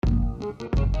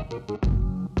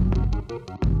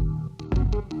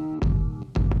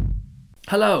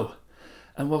Hello,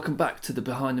 and welcome back to the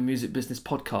Behind the Music Business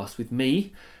podcast with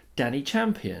me, Danny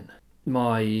Champion,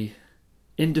 my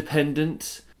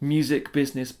independent music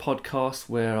business podcast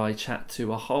where I chat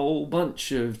to a whole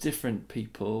bunch of different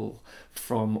people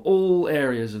from all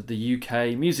areas of the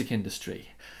UK music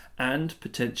industry and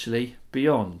potentially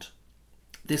beyond.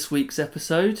 This week's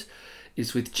episode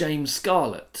is with James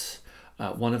Scarlett,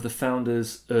 one of the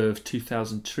founders of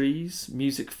 2000 Trees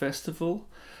Music Festival,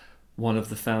 one of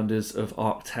the founders of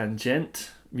Arctangent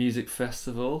Music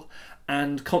Festival,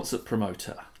 and concert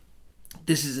promoter.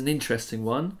 This is an interesting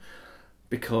one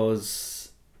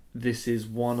because this is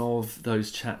one of those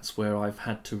chats where I've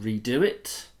had to redo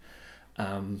it.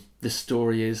 The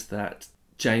story is that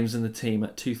James and the team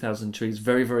at 2000 Trees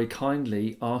very, very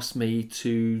kindly asked me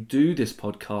to do this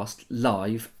podcast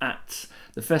live at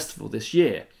the festival this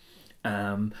year,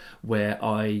 where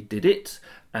I did it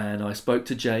and I spoke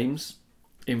to James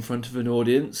in front of an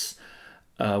audience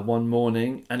one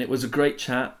morning, and it was a great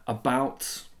chat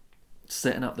about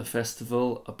setting up the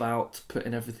festival, about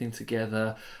putting everything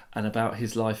together, and about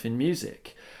his life in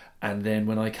music. And then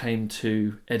when I came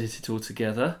to edit it all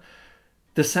together,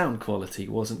 the sound quality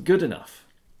wasn't good enough.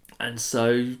 And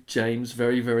so James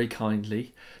very, very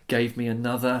kindly gave me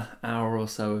another hour or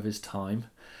so of his time,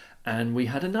 and we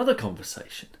had another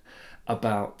conversation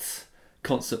about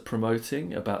concert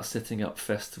promoting, about setting up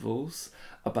festivals,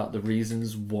 about the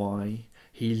reasons why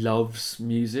he loves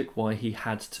music, why he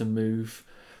had to move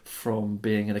from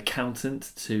being an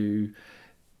accountant to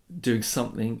doing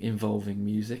something involving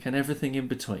music, and everything in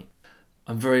between.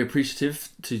 I'm very appreciative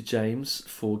to James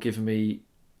for giving me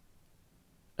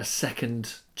a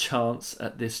second chance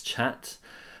at this chat.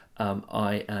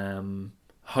 I am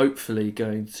hopefully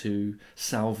going to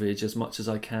salvage as much as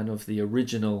I can of the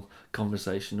original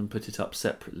conversation and put it up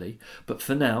separately. But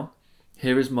for now,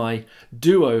 here is my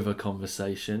do-over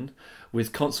conversation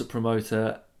with concert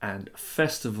promoter and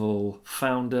festival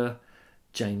founder,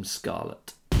 James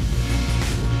Scarlett.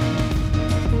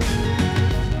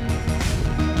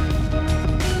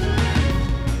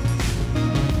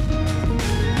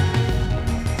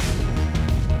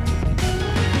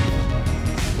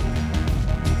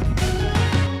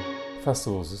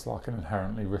 Festivals is like an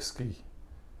inherently risky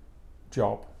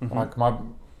job. Mm-hmm. Like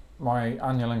my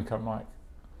annual income, like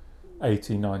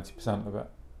 80-90% of it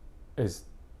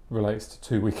relates to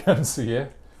 2 weekends a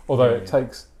year, although it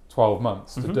takes 12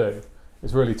 months to do.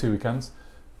 It's really 2 weekends.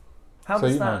 How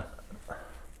does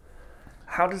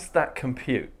that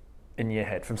compute in your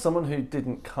head from someone who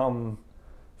didn't come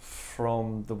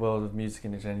from the world of music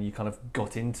industry and you kind of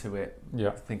got into it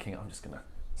thinking, I'm just going to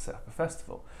set up a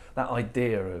festival? That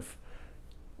idea of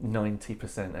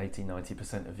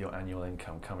 90% of your annual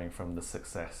income coming from the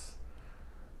success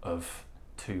of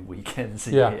 2 weekends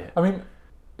a year. I mean,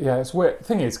 it's weird.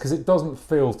 Thing is, because it doesn't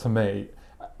feel to me,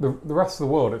 the rest of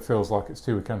the world, it feels like it's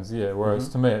 2 weekends a year, whereas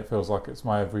to me it feels like it's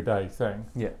my everyday thing.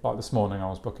 Yeah. Like this morning I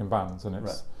was booking bands and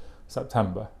it's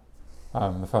September.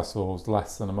 The festival was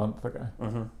less than a month ago.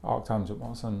 Arctangent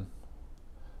was, and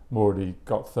I've already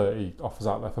got 30 offers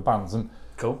out there for bands, and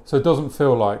cool. So it doesn't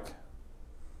feel like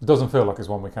it's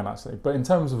 1 weekend actually. But in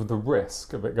terms of the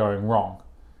risk of it going wrong,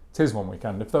 it is 1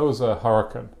 weekend. If there was a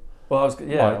hurricane,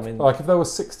 like if there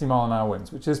was 60-mile-an-hour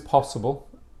winds, which is possible,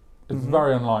 it's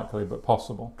very unlikely but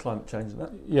possible. Climate change, isn't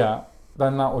it? Yeah,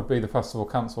 then that would be the festival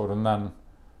cancelled, and then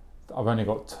I've only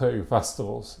got 2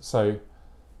 festivals, so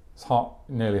it's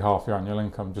nearly half your annual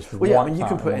income just. Well, you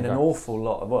can put in an awful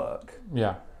lot of work.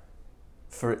 Yeah.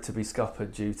 For it to be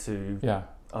scuppered due to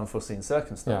unforeseen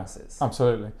circumstances. Yeah,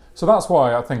 absolutely. So that's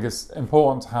why I think it's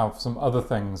important to have some other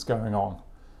things going on,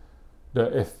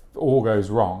 that if all goes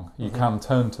wrong, you can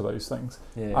turn to those things.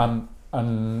 Yeah.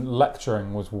 And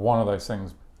lecturing was one of those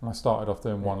things. And I started off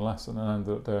doing one lesson and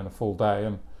ended up doing a full day,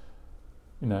 and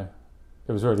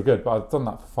it was really good. But I've done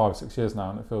that for 5 or 6 years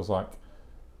now, and it feels like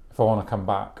if I want to come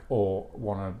back or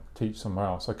want to teach somewhere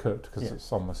else, I could, because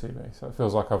it's on my CV. So it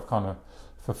feels like I've kind of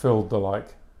fulfilled the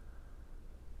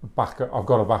backup. I've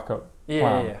got a backup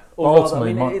plan. Yeah. Or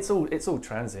rather, it's all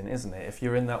transient, isn't it? If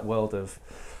you're in that world of,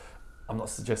 I'm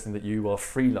not suggesting that you are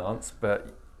freelance,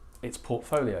 but it's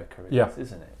portfolio careers,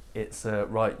 isn't it? It's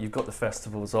you've got the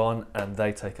festivals on and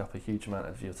they take up a huge amount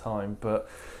of your time, but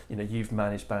you've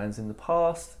managed bands in the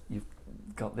past, you've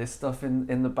got this stuff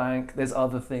in the bank, there's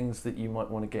other things that you might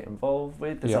want to get involved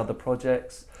with, there's other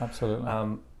projects.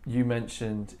 Absolutely. You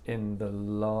mentioned in the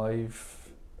live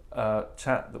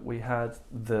chat that we had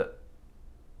that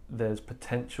there's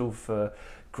potential for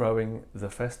growing the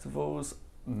festivals.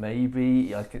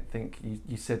 Maybe I could think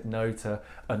you said no to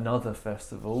another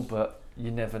festival, but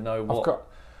you never know what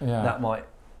that might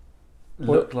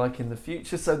look like in the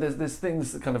future? So there's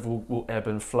things that kind of will ebb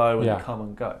and flow and come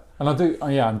and go. And I do,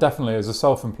 and definitely as a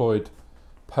self-employed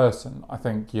person, I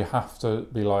think you have to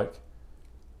be like,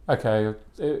 okay,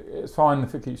 it's fine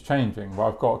if it keeps changing, but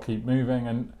I've got to keep moving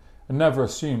and never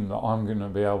assume that I'm going to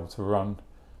be able to run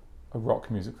a rock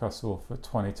music festival for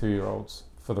 22-year-olds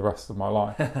for the rest of my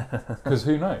life. Because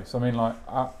who knows? I mean, like,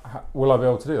 will I be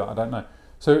able to do that? I don't know.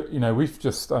 So, we've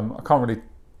just, I can't really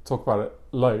talk about it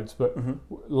loads, but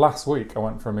last week I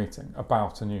went for a meeting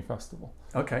about a new festival.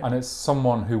 Okay. And it's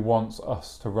someone who wants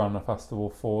us to run a festival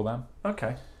for them.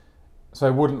 Okay. So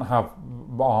it wouldn't have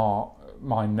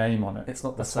my name on it. It's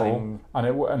not the same.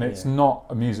 And it's not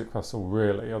a music festival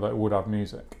really, although it would have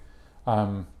music.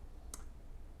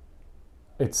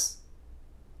 It's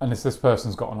this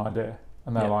person's got an idea,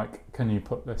 and they're like, "Can you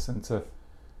put this into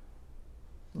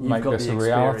make this a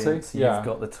reality?" You've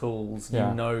got the tools.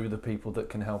 You know the people that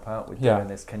can help out with doing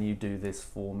this. Can you do this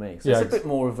for me? So it's a bit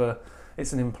more of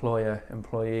it's an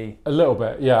employer-employee. A little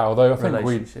bit, yeah. Although I think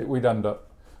we'd end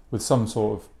up with some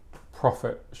sort of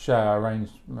profit share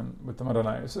arrangement with them. I don't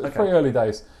know. It's pretty early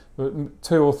days, but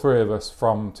 2 or 3 of us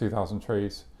from 2000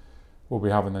 Trees will be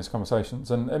having those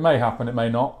conversations, and it may happen, it may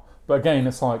not. But again,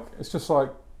 it's just like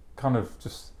kind of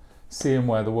just seeing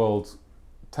where the world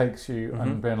takes you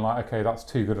and being like, okay, that's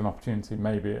too good an opportunity.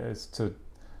 Maybe it is to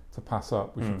pass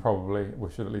up. We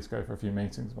should at least go for a few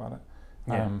meetings about it.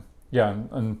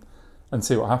 And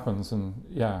see what happens. And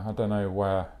I don't know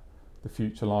where the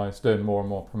future lies. Doing more and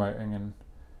more promoting in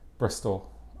Bristol.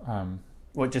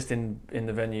 Just in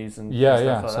the venues and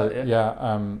stuff like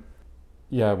that.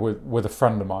 With a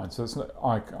friend of mine. So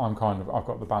I've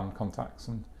got the band contacts,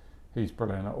 and he's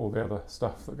brilliant at all the other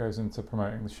stuff that goes into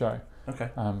promoting the show. Okay.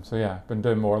 Been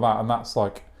doing more of that, and that's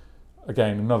like,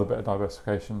 again, another bit of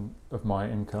diversification of my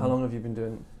income. How long have you been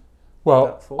doing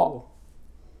that for?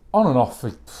 On and off.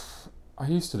 I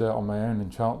used to do it on my own in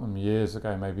Cheltenham years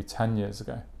ago, maybe 10 years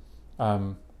ago.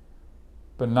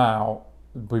 But now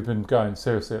we've been going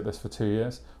seriously at this for 2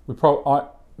 years.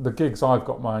 The gigs I've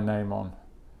got my name on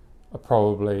are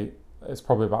probably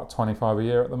about 25 a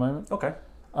year at the moment. Okay.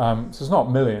 So it's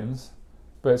not millions,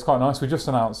 but it's quite nice. We just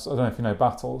announced, I don't know if you know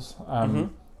Battles,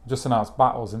 just announced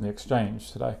Battles in the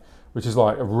Exchange today, which is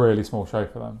like a really small show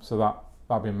for them. So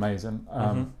that'd be amazing.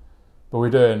 But we're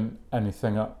doing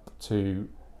anything up to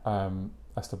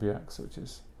SWX, which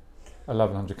is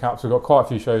 1,100 caps. We've got quite a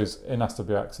few shows in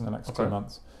SWX in the next 2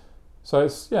 months. So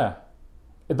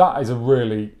that is a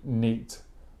really neat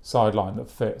sideline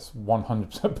that fits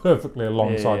 100% perfectly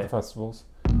alongside the festivals.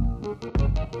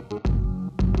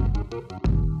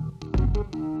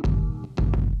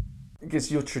 Because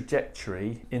your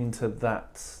trajectory into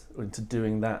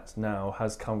doing that now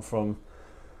has come from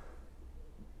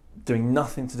doing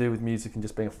nothing to do with music and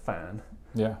just being a fan,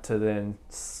 to then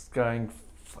going,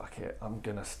 fuck it, I'm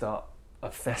gonna start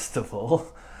a festival,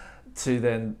 to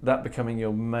then that becoming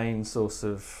your main source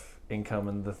of income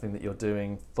and the thing that you're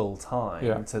doing full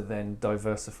time, to then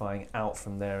diversifying out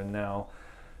from there, and now,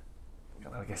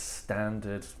 I guess,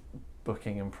 standard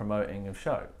booking and promoting of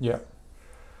shows. Yeah.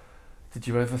 Did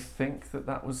you ever think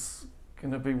that was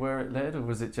going to be where it led, or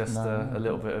was it just a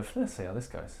little bit of, let's see how this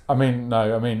goes? I mean,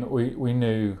 no. I mean, we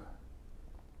knew,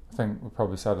 I think we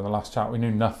probably said in the last chat, we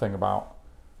knew nothing about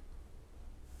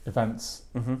events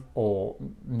or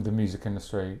the music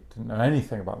industry, didn't know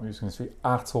anything about the music industry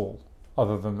at all,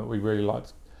 other than that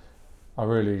I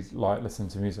really like listening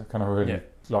to music, and I really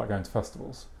like going to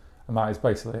festivals, and that is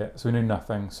basically it. So we knew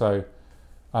nothing. So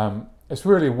it's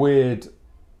really a weird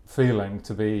feeling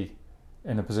to be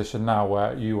in a position now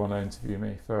where you want to interview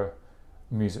me for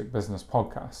a music business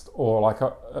podcast, or like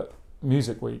a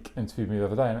Music Week interviewed me the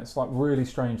other day, and it's like really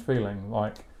strange feeling,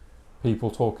 like people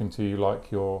talking to you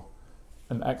like you're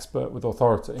an expert with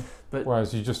authority,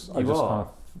 whereas I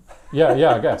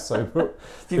guess so.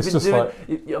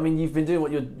 You've been doing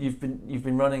what you've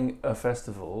been running a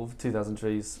festival, 2000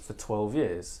 Trees, for 12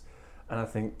 years, and I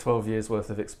think 12 years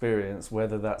worth of experience,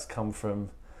 whether that's come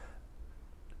from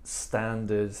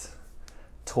standard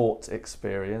taught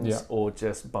experience or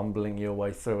just bumbling your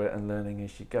way through it and learning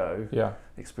as you go.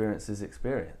 Experience is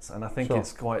experience, and I think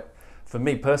it's quite, for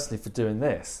me personally, for doing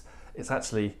this, it's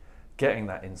actually getting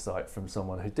that insight from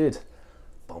someone who did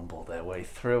bumble their way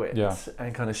through it,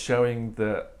 and kind of showing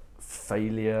that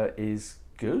failure is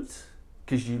good,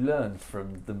 because you learn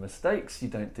from the mistakes, you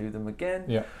don't do them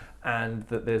again, and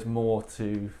that there's more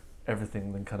to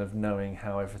everything than kind of knowing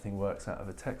how everything works out of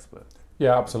a textbook.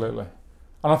 Yeah, absolutely.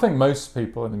 And I think most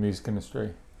people in the music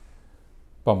industry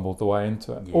bumbled the way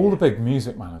into it. All the big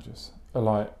music managers are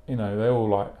like, they all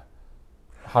like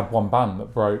had one band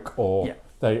that broke, or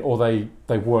they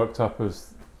worked up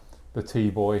as the tea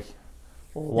boy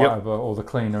or whatever, or the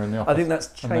cleaner in the office. I think that's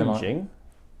changing.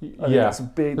 That's a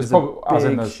big,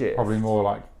 there's shift. Probably more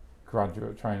like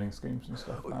graduate training schemes and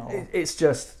stuff now. It's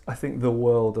just, I think the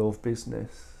world of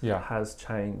business has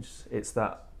changed. It's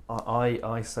that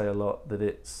I say a lot that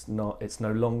it's no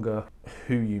longer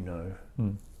who you know,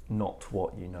 not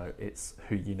what you know. It's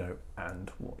who you know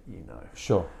and what you know.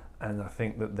 Sure. And I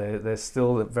think that there's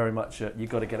still very much you've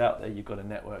got to get out there, you've got to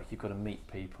network, you've got to meet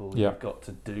people, you've got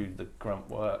to do the grunt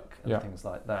work and things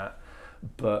like that.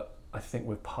 But I think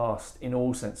we're past, in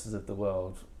all senses of the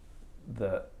world,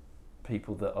 that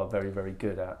people that are very, very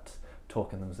good at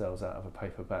talking themselves out of a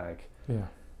paper bag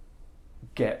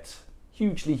get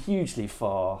hugely, hugely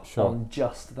far on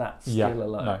just that skill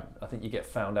alone. No. I think you get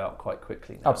found out quite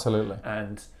quickly now. Absolutely.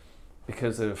 And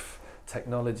because of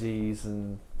technologies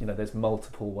and, there's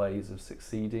multiple ways of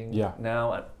succeeding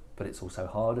now, but it's also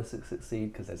harder to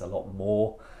succeed because there's a lot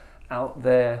more out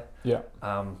there.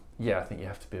 I think you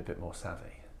have to be a bit more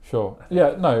savvy. Sure.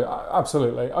 Yeah, no,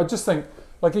 absolutely. I just think,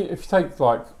 like, if you take,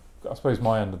 like, I suppose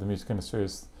my end of the music industry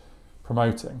is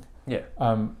promoting. Yeah.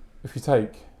 If you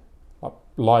take like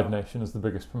Live Nation as the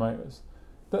biggest promoters,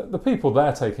 the people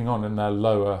they're taking on in their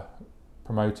lower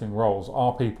promoting roles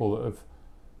are people that have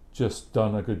just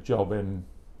done a good job in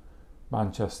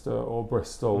Manchester or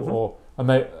Bristol,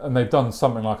 and they've done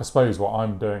something like, I suppose, what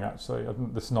I'm doing actually.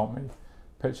 This is not me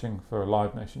pitching for a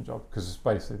Live Nation job because it's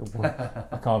basically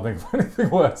I can't think of anything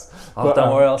worse. Don't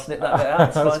worry, I'll snip that bit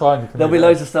out. That's fine. There'll be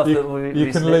loads of stuff you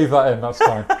we can leave that in. That's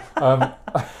fine.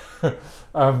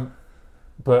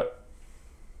 But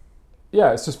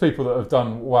yeah, it's just people that have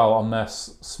done well on their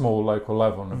small local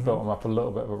level and have built them up a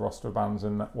little bit of a roster of bands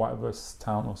in whatever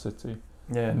town or city.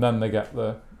 Yeah. And then they get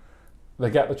the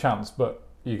chance, but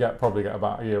you probably get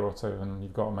about a year or two, and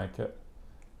you've got to make it.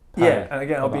 Yeah, and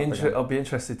again, I'll be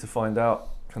interested to find out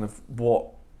kind of what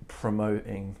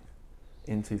promoting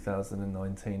in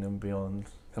 2019 and beyond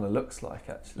kind of looks like,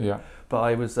 actually. Yeah. But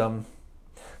I was so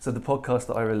the podcast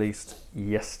that I released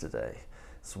yesterday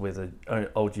is with an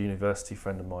old university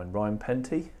friend of mine, Ryan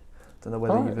Penty. Don't know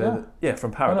whether you've heard. Yeah,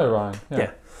 from Paradigm. I know Ryan.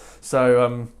 Yeah.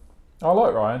 So. I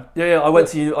like Ryan. Yeah. I went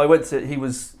to. He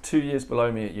was 2 years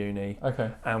below me at uni.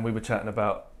 Okay. And we were chatting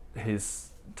about his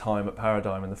time at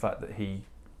Paradigm and the fact that he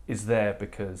is there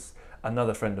because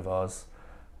another friend of ours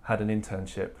had an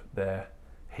internship there.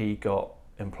 He got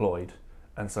employed,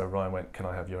 and so Ryan went, "Can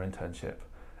I have your internship?"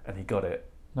 And he got it.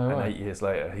 No way. 8 years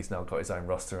later, he's now got his own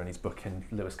roster and he's booking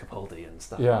Lewis Capaldi and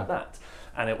stuff like that.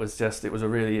 And it was a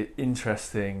really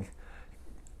interesting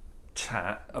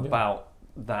chat about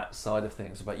that side of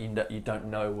things. About you don't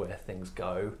know where things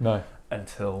go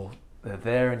until they're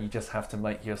there, and you just have to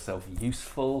make yourself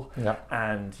useful,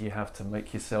 and you have to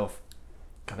make yourself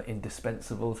kind of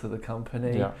indispensable to the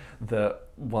company. That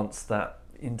once that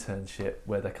internship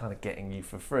where they're kind of getting you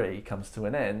for free comes to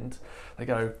an end, they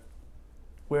go,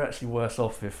 we're actually worse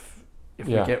off if we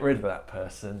get rid of that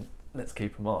person. Let's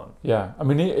keep them on. Yeah, I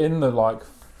mean, in the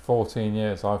 14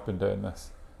 years I've been doing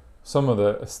this, some of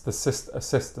the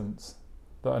assistants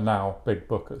that are now big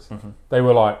bookers, they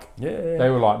were they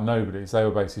were like nobodies. They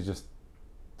were basically just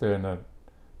doing a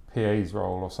PA's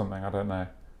role or something. I don't know.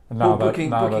 And now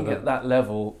booking at that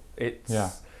level, it's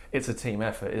a team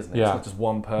effort, isn't it? Yeah. It's not just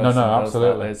one person. No,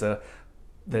 absolutely.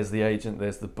 There's the agent,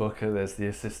 there's the booker, there's the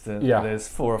assistant, there's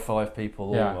 4 or 5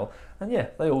 people all and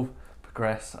they all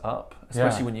progress up,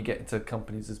 especially when you get into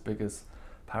companies as big as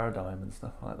Paradigm and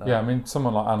stuff like that. Yeah, I mean,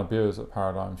 someone like Anna Bures at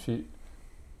Paradigm, she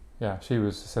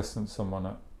was assistant to someone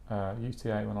at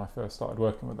UTA when I first started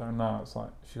working with her, and now it's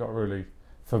she got really,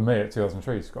 for me at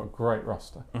 2003, she's got a great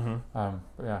roster. But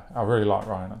yeah, I really like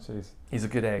Ryan actually. He's a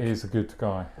good egg. He's a good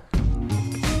guy.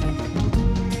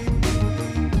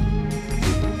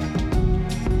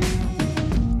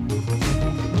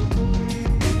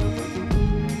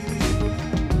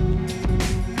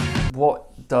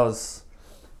 What does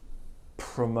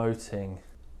promoting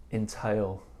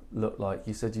entail look like?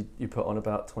 You said you put on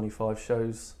about 25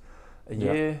 shows a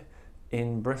year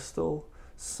in Bristol,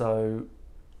 so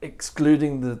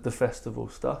excluding the festival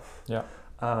stuff. Yeah.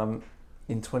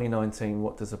 In 2019,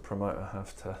 what does a promoter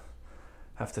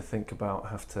have to think about,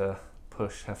 have to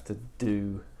push, have to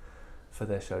do for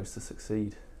their shows to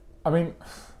succeed? I mean,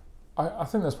 I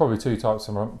think there's probably 2 types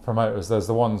of promoters. There's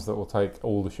the ones that will take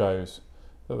all the shows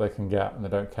that they can get and they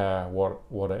don't care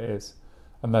what it is,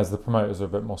 and there's the promoters who are a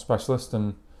bit more specialist.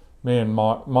 And me and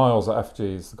Miles at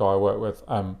FG is the guy I work with.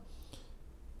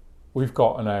 We've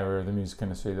got an area of the music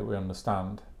industry that we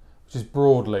understand, which is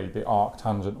broadly the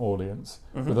Arctangent audience,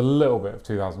 with a little bit of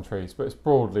 2000 Trees, but it's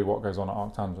broadly what goes on at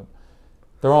Arctangent.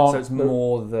 So it's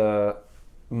more the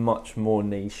much more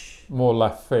niche, more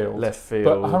left field. But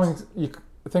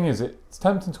the thing is, it's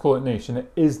tempting to call it niche, and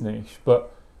it is niche.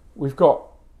 But we've got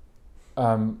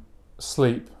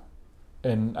Sleep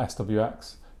in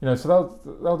SWX. So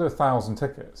they'll do 1,000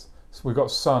 tickets. So we've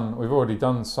got Sun. We've already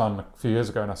done Sun a few years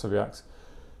ago in SWX.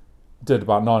 Did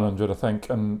about 900, I think,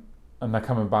 and they're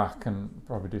coming back and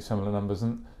probably do similar numbers.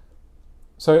 And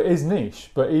so it is niche,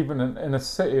 but even in a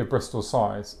city of Bristol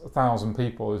size, 1,000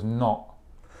 people is not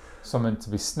something to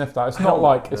be sniffed at. It's not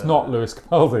like it's not Lewis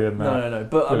Capaldi in there. No.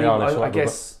 But I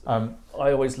guess I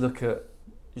always look at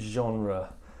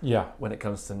genre when it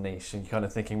comes to niche, and you're kind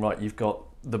of thinking, right, you've got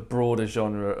the broader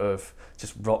genre of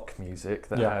just rock music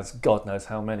that has God knows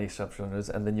how many subgenres,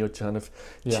 and then you're kind of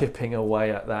chipping away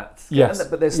at that. Yes.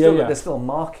 But there's still a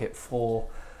market for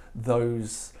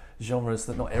those genres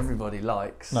that not everybody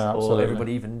likes or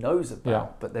everybody even knows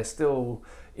about, but they're still,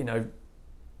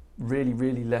 really,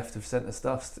 really left of centre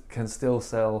stuff can still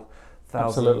sell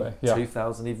 1,000,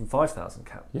 2,000, even 5,000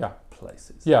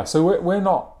 places. Yeah, so we're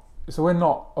not.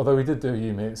 Although we did do a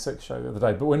You Me at 6 show the other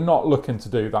day, but we're not looking to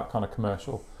do that kind of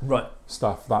commercial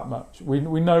stuff that much. We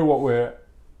know what we're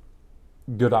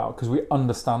good at because we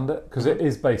understand it, because it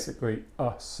is basically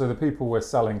us. So the people we're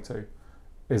selling to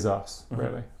is us,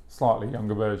 really. Slightly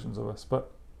younger versions of us,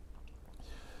 but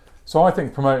so I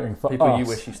think promoting for people us, you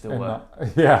wish you still were.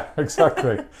 Yeah,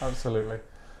 exactly, absolutely.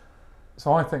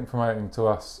 So I think promoting to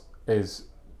us is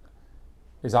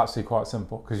actually quite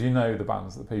simple, because the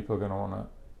bands that people are going to want to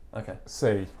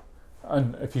see,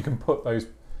 and if you can put those,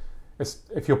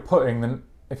 if you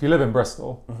live in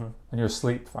Bristol and you're a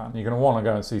Sleep fan, you're going to want to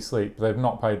go and see Sleep. They've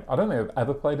not played. I don't think they've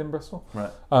ever played in Bristol.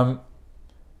 Right.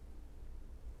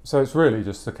 So it's really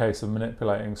just a case of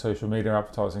manipulating social media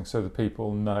advertising so that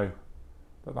people know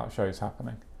that show's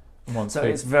happening. So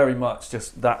it's very much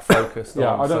just that focused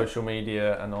on social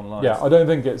media and online. Yeah, I don't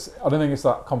think it's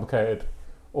that complicated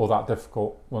or that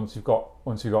difficult once you've got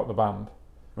the band.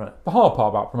 Right. The hard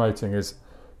part about promoting is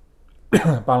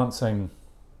balancing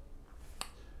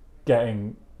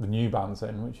getting the new bands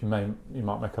in, which you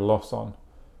might make a loss on.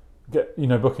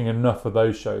 Booking enough of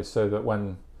those shows so that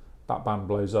when that band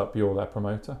blows up, you're their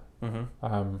promoter.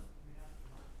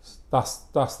 That's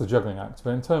the juggling act.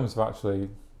 But in terms of actually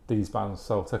these bands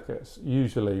sell tickets,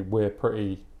 usually we're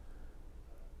pretty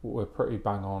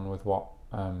bang on with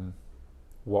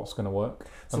what's going to work.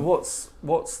 So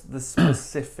what's the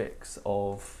specifics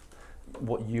of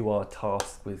what you are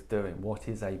tasked with doing? What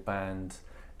is a band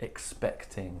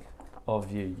expecting of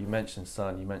you? You mentioned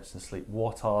Sun, you mentioned Sleep.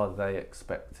 What are they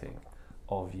expecting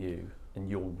of you and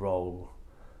your role?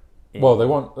 Well,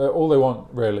 all they want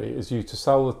really is you to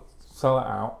sell it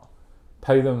out,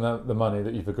 pay them the money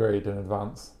that you've agreed in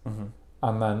advance,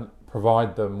 and then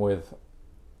provide them with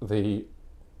the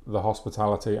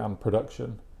hospitality and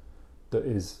production that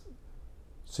is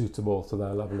suitable to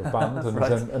their level of band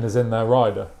and is in their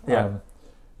rider. And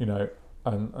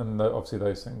obviously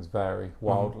those things vary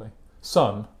wildly.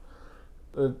 Sun,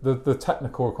 the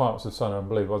technical requirements of Sun are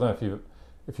unbelievable. I don't know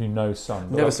if you know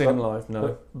Sun. Never seen them live,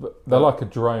 no. But they're like a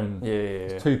drone.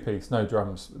 Yeah. 2-piece, no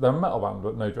drums. They're a metal band,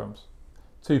 but no drums.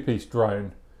 2-piece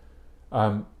drone.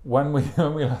 When we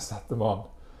last had them on,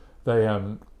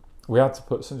 we had to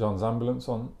put St John's Ambulance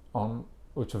on,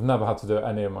 which I've never had to do at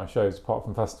any of my shows apart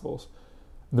from festivals.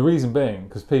 And the reason being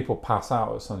because people pass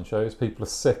out at Sun shows, people are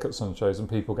sick at Sun shows, and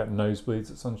people get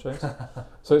nosebleeds at Sun shows.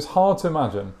 So it's hard to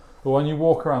imagine, but when you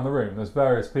walk around the room, there's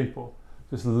various people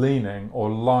just leaning or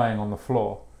lying on the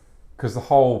floor because the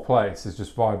whole place is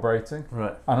just vibrating.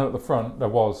 Right. And at the front there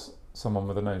was someone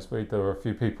with a nosebleed. There were a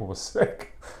few people were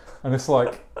sick, and it's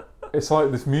like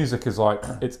this music is like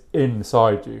it's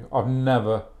inside you.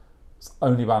 It's the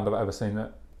only band I've ever seen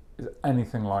that is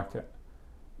anything like it.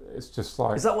 It's just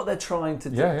like... Is that what they're trying to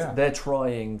do? Yeah. They're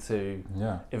trying to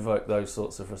evoke those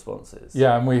sorts of responses.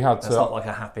 Yeah, and we had to... It's not like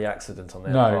a happy accident on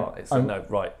their part. It's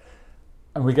right.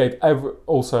 And we gave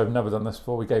also, I've never done this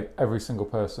before, we gave every single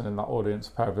person in that audience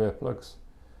a pair of earplugs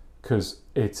because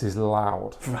it is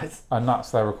loud. Right. And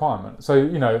that's their requirement. So,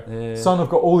 Sun have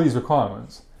got all these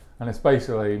requirements, and it's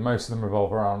basically, most of them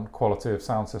revolve around quality of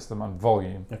sound system and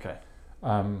volume. Okay.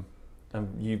 And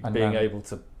you being able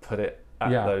to put it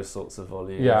at those sorts of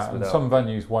volumes. Yeah, and some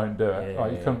venues won't do it.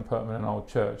 You couldn't put them in an old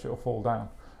church, it'll fall down.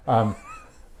 And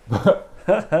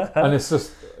it's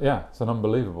just, it's an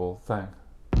unbelievable thing.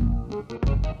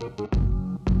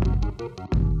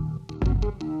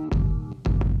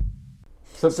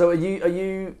 So are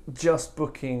you just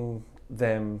booking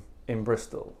them in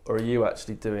Bristol, or are you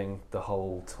actually doing the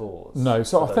whole tours? No,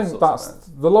 so I think that's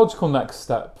the logical next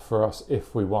step for us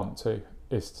if we want to,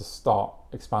 is to start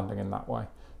expanding in that way.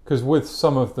 Because with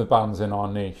some of the bands in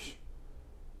our niche,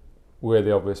 we're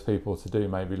the obvious people to do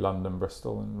maybe London,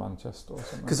 Bristol and Manchester or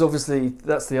something. Because obviously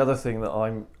that's the other thing that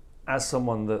I'm, as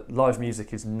someone that live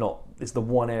music is the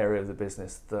one area of the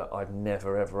business that I've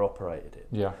never ever operated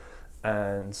in. Yeah.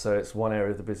 And so it's one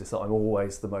area of the business that I'm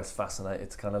always the most fascinated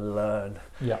to kind of learn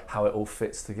how it all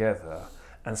fits together.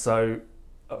 And so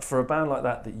for a band like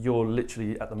that you're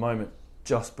literally at the moment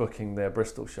just booking their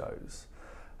Bristol shows,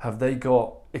 have they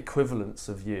got equivalents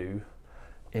of you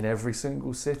in every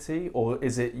single city, or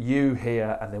is it you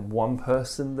here and then one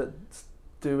person that's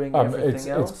doing everything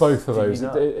else? It's both of those.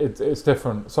 It's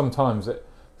different. Sometimes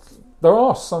there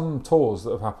are some tours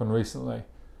that have happened recently.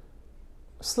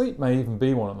 Sleep may even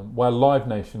be one of them, where Live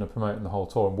Nation are promoting the whole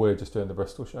tour and we're just doing the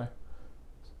Bristol show.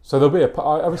 So there'll be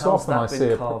every so often I see it. How's that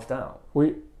been carved out?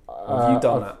 Have you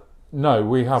done that? No,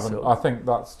 we haven't. I think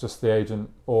that's just the agent,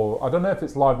 or I don't know if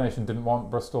it's Live Nation didn't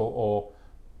want Bristol or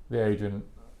the agent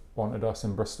wanted us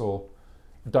in Bristol.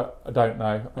 I don't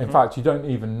know. In fact, you don't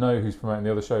even know who's promoting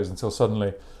the other shows until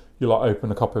suddenly you like open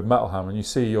a copy of Metal Hammer and you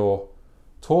see your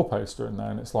tour poster in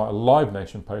there, and it's like a Live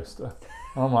Nation poster,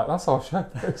 and I'm like, that's our show.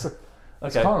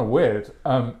 It's kind of weird.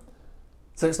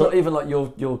 So it's not even like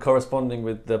you're corresponding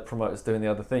with the promoters doing the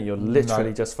other thing. You're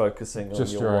literally just focusing on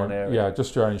your one area. Yeah,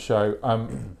 just your own show.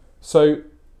 So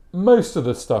most of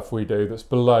the stuff we do that's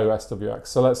below SWX,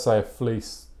 so let's say a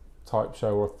Fleece type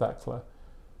show or a Thekla,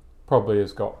 probably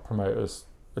has got promoters,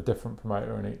 a different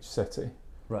promoter in each city.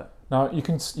 Right. Now you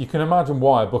can imagine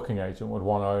why a booking agent would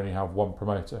want to only have one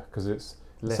promoter, because it's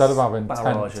instead of having 10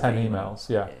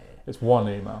 emails, it's one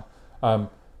email.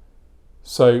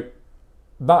 So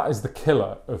that is the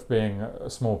killer of being a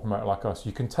small promoter like us.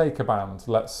 You can take a band,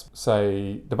 let's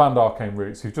say the band Arcane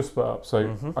Roots, who've just split up,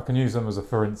 so I can use them as a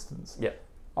for instance. Yeah.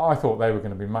 I thought they were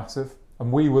going to be massive,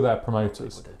 and we were their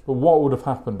promoters. But what would have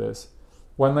happened is,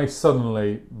 when they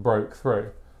suddenly broke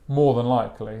through, more than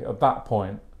likely, at that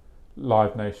point,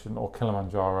 Live Nation or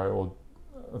Kilimanjaro or,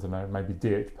 I don't know, maybe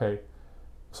DHP,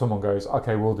 someone goes,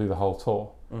 okay, we'll do the whole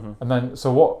tour. And then,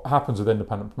 so what happens with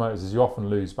independent promoters is you often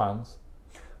lose bands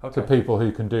to people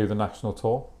who can do the national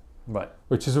tour. Right.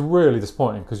 Which is really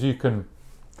disappointing, because you can...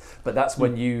 But that's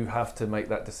when you have to make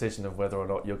that decision of whether or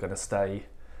not you're going to stay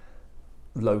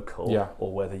local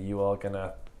or whether you are going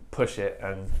to push it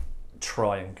and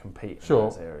try and compete in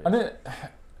those areas. And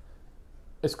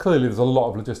it's clearly there's a lot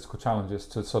of logistical challenges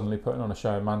to suddenly putting on a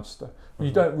show in Manchester.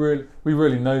 We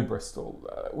really know Bristol.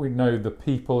 We know the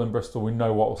people in Bristol. We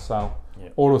know what will sell. Yeah.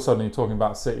 All of a sudden, you're talking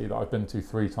about a city that I've been to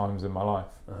 3 times in my life.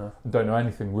 And don't know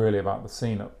anything really about the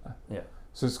scene up there. Yeah.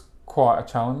 So it's quite a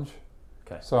challenge.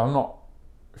 Okay. So I'm not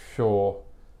sure.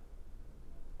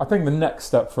 I think the next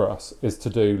step for us is to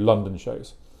do London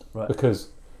shows, because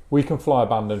we can fly a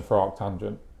band in for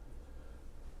Arctangent.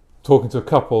 Talking to a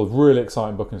couple of really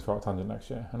exciting bookings for Arctangent next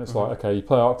year, and it's like, okay, you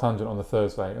play Arctangent on the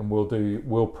Thursday, and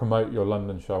we'll promote your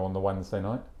London show on the Wednesday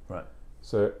night. Right.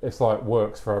 So it's like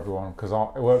works for everyone, because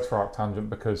it works for Arctangent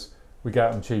because we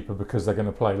get them cheaper because they're going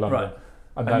to play London. Right.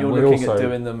 And then you're looking at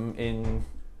doing them in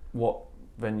what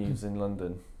venues in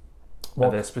London? Are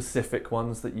there specific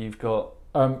ones that you've got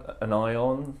an eye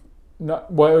on? No,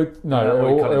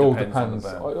 it all depends.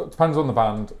 It depends on the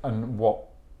band and what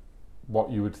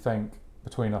you would think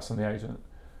between us and the agent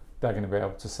they're going to be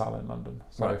able to sell in London.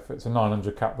 So if it's a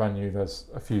 900 cap venue, there's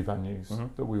a few venues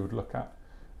that we would look at,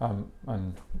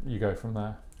 and you go from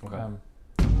there. Okay.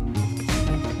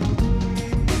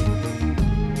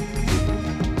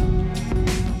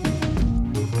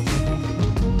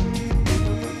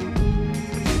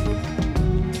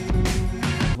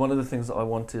 One of the things that I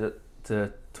wanted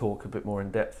to talk a bit more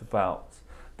in depth about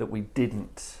that we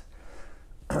didn't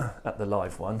at the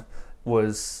live one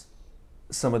was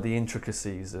some of the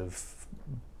intricacies of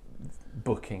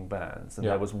booking bands, and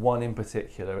there was one in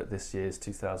particular at this year's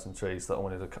 2000 Trees that I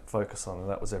wanted to focus on, and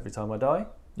that was Every Time I Die.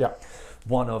 Yeah.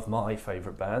 One of my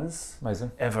favourite bands.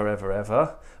 Amazing.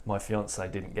 Ever. My fiance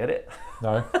didn't get it.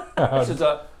 No. She's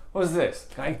like, what is this?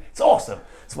 Okay, it's awesome.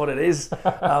 It's what it is.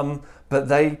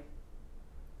 But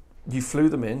you flew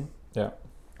them in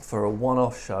for a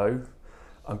one-off show.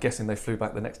 I'm guessing they flew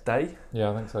back the next day.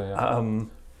 Yeah, I think so, yeah.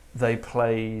 They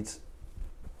played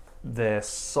their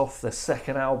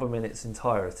second album in its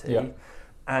entirety,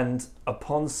 and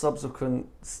upon subsequent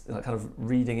kind of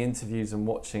reading interviews and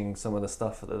watching some of the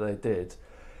stuff that they did,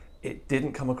 it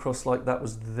didn't come across like that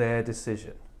was their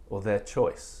decision or their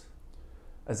choice.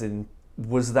 As in,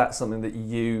 was that something that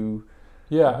you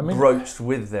broached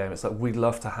with them? It's like, we'd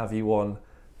love to have you on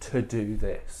to do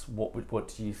this. What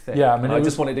do you think? Yeah, I mean, I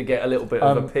just wanted to get a little bit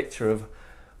of a picture of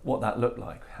what that looked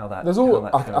like,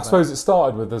 I suppose it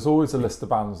started with, there's always a list of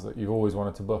bands that you've always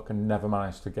wanted to book and never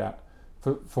managed to get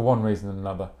for one reason or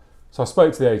another. So I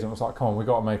spoke to the agent. I was like, "Come on, we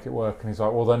got to make it work." And he's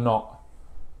like, "Well, they're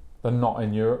not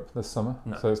in Europe this summer,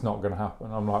 so it's not going to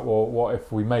happen." I'm like, "Well, what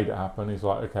if we made it happen?" He's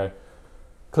like, "Okay."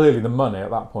 Clearly, the money at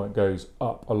that point goes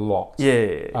up a lot.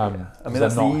 Yeah. I mean,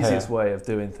 that's the easiest way of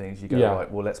doing things. You go, right,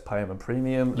 well, let's pay them a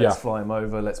premium, let's fly them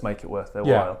over, let's make it worth their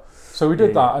while. So we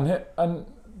did that, and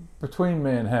between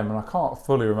me and him, and I can't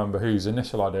fully remember whose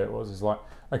initial idea it was, is like,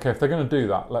 okay, if they're going to do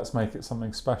that, let's make it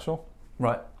something special.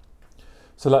 Right.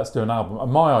 So let's do an album.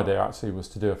 And my idea actually was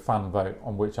to do a fan vote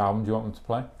on which album do you want them to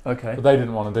play. Okay. But they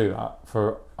didn't want to do that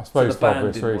for, I suppose, for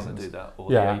obvious reasons. So the band didn't want to do that, or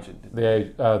the agent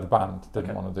didn't? The band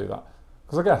didn't want to do that.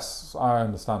 Because I guess I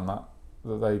understand that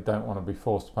they don't want to be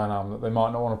forced to play an album that they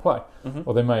might not want to play. Mm-hmm.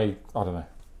 Or they may, I don't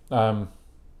know.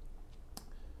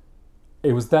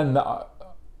 It was then that,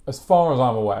 as far as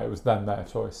I'm aware, it was then their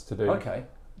choice to do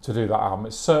that album.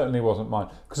 It certainly wasn't mine.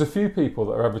 Because a few people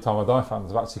that are Every Time I Die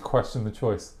fans have actually questioned the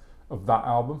choice of that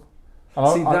album.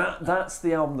 And that's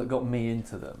the album that got me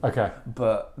into them. Okay.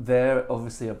 But they're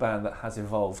obviously a band that has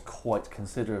evolved quite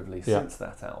considerably since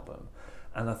that album.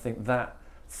 And I think that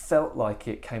felt like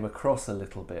it came across a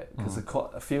little bit, because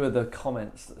a few of the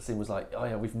comments that seemed was like, "Oh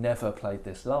yeah, we've never played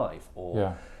this live,"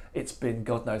 or "It's been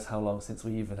God knows how long since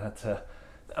we even had to."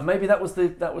 And maybe that was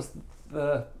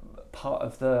the part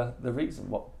of the reason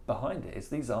behind it is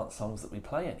these aren't songs that we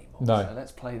play anymore. No. So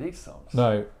let's play these songs.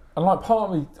 No, and like part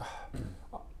of me,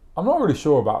 I'm not really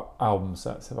sure about album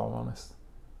sets, if I'm honest.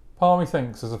 Part of me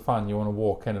thinks as a fan you want to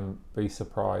walk in and be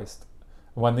surprised.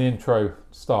 And when the intro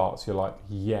starts, you're like,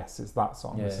 yes, it's that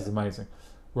song. This is amazing.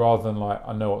 Rather than like,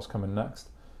 I know what's coming next.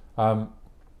 So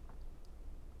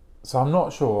I'm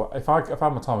not sure. If I had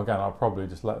my time again, I'd probably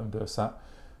just let them do a set.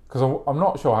 Because I'm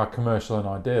not sure how commercial an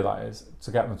idea that is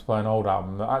to get them to play an old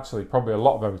album that actually probably a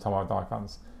lot of Every Time I Die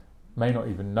fans may not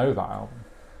even know that album.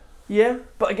 Yeah,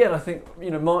 but again, I think,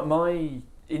 my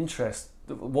interest,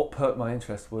 what perked my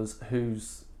interest was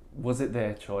was it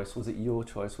their choice? Was it your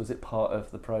choice? Was it part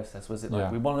of the process? Was it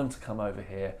like, we want them to come over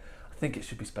here, I think it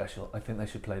should be special, I think they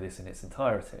should play this in its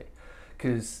entirety?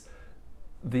 Because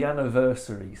the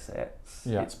anniversary sets,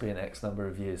 it's been X number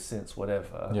of years since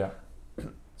whatever,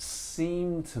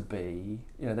 seem to be,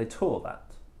 they tour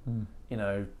that.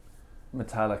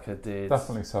 Metallica did.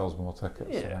 Definitely sells more tickets.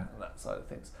 Yeah, that side of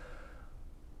things.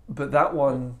 But that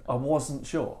one, I wasn't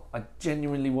sure. I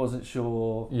genuinely wasn't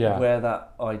sure where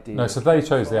that idea. No, so they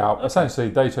chose the album. Essentially,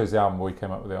 they chose the album. We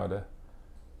came up with the idea.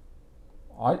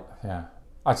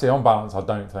 Actually, on balance, I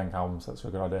don't think album sets are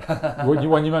a good idea.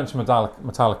 when you mentioned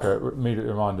Metallica, it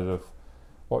immediately reminded of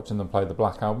watching them play the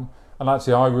Black Album. And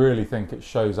actually, I really think it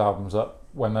shows albums up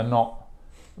when they're not.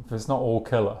 If it's not all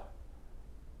killer,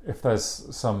 if there's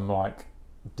some like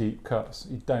deep cuts,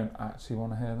 you don't actually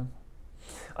want to hear them.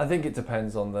 I think it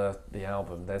depends on the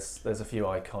album. There's a few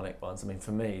iconic ones. I mean,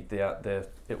 for me,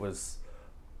 it was.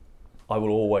 I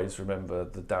will always remember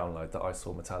the download that I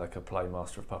saw Metallica play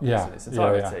Master of Puppets in its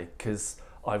entirety, because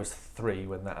I was 3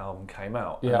 when that album came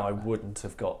out, and I wouldn't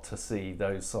have got to see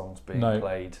those songs being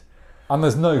played. And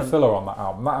there's no filler on that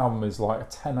album. That album is like a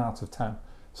 10 out of 10.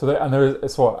 So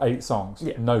it's 8 songs,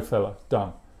 no filler,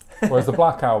 done. Whereas the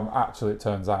Black Album, actually, it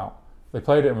turns out. They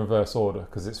played it in reverse order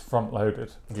because it's front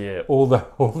loaded. Yeah. All the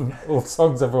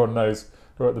songs everyone knows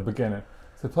are at the beginning.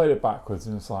 So they played it backwards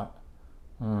and it's like,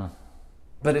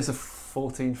 But it's a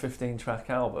 14, 15 track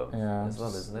album as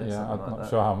well, isn't it? Yeah, I'm not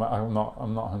sure how many. I'm not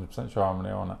 100% sure how many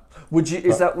are on it.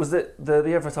 Was it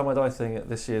the Every Time I Die thing at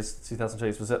this year's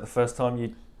 2003? Was that the first time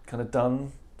you'd kind of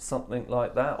done something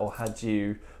like that, or had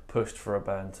you pushed for a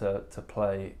band to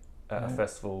play at a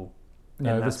festival?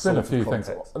 No, there's been a few things.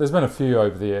 There's been a few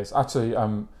over the years. Actually,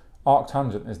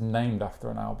 Arctangent is named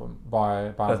after an album by a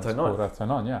band called Earth Tone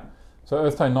 9. Yeah, so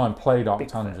Earth Tone 9 played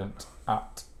Arctangent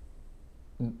at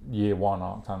year 1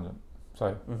 Arctangent.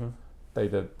 So they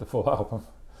did the full album,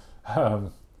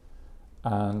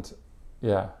 and such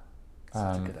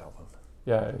a good album.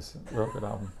 Yeah, it's a real good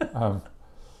album.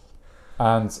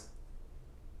 And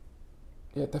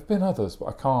there've been others, but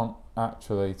I can't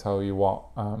actually tell you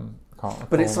what.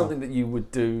 But it's something that you would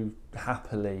do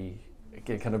happily,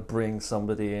 kind of bring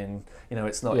somebody in.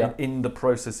 It's not in the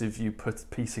process of you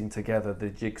piecing together the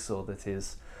jigsaw that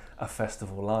is a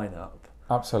festival lineup.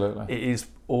 Absolutely. It is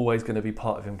always going to be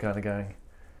part of him kind of going,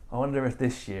 I wonder if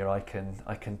this year I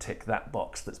can tick that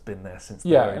box that's been there since the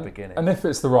very beginning. And if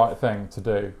it's the right thing to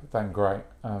do, then great.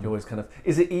 You always kind of...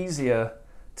 Is it easier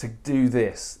to do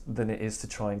this than it is to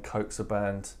try and coax a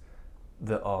band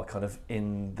that are kind of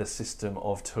in the system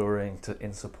of touring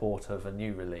in support of a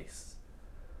new release?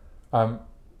 I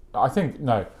think,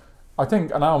 no. I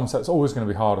think an album set's always going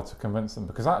to be harder to convince them,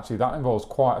 because actually that involves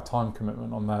quite a time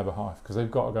commitment on their behalf, because they've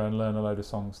got to go and learn a load of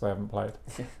songs they haven't played.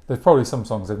 There's probably some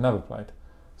songs they've never played.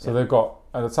 So they've got,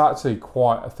 and it's actually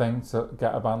quite a thing to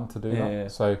get a band to do that. Yeah.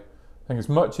 So I think it's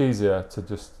much easier to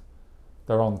just,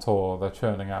 they're on tour, they're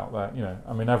churning out their, you know,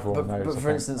 I mean, everyone knows. But for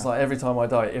instance, like Every Time I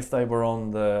Die, if they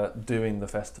were doing the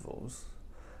festivals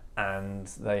and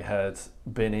they had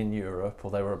been in Europe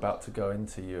or they were about to go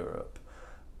into Europe,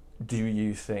 do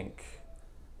you think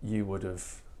you would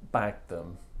have bagged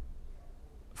them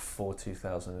for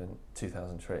 2000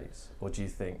 Trees? Or do you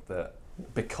think that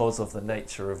because of the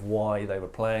nature of why they were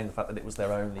playing, the fact that it was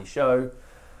their only show,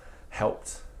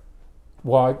 helped?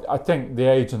 Well, I think the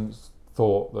agents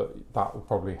thought that would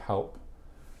probably help,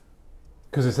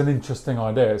 because it's an interesting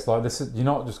idea. It's like, you're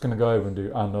not just going to go over and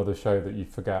do another show that you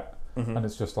forget, and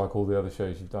it's just like all the other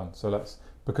shows you've done. So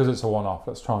because it's a one-off,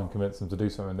 let's try and convince them to do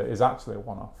something that is actually a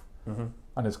one-off.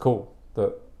 And it's cool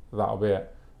that'll be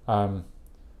it. But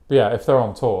yeah, if they're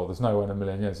on tour, there's no way in a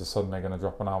million years they're suddenly going to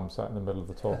drop an album set in the middle of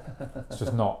the tour. It's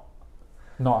just not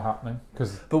happening.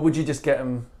 But would you just get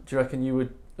them? Do you reckon you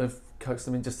would have coaxed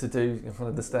them in just to do kind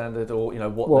of the standard, or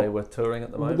what they were touring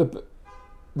at the moment?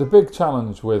 The big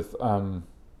challenge with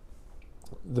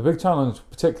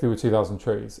particularly with 2000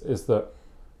 Trees, is that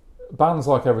bands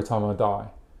like Every Time I Die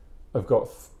have got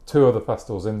two other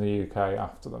festivals in the UK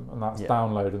after them, and that's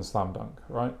Download and Slam Dunk,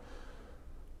 right?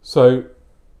 So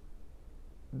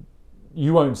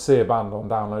you won't see a band on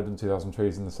Download and 2000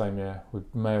 Trees in the same year. We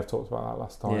may have talked about that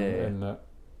last time in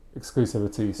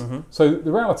exclusivities. So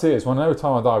the reality is, when Every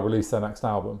Time I Die release their next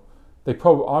album, I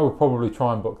would probably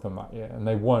try and book them that year, and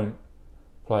they won't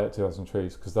play at 2000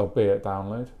 Trees because they'll be at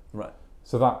Download. Right.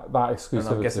 So that exclusivity.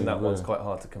 And I'm guessing that one's quite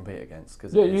hard to compete against,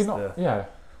 because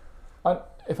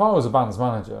if I was a band's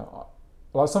manager,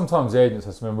 like sometimes the agent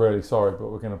says to me, "I'm really sorry,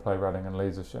 but we're going to play Reading and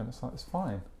Leeds this year." And it's like, it's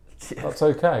fine. That's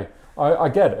okay. I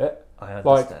get it. I understand.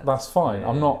 Like, that's fine.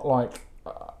 I'm not like,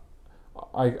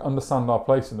 I understand our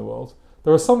place in the world.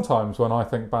 There are some times when I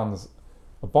think bands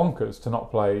are bonkers to not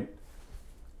play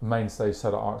a main stage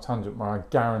set at Arctangent, where I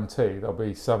guarantee there'll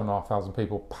be 7,500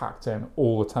 people packed in,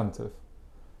 all attentive,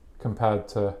 compared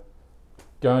to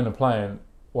going and playing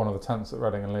one of the tents at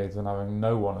Reading and Leeds and having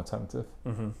no one attentive.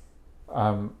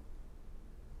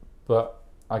 But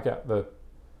I get the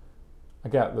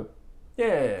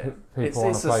people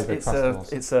want to play big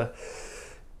festivals.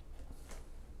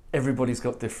 Everybody's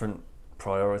got different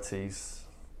priorities.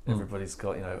 Everybody's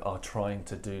got, are trying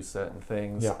to do certain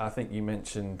things. I think you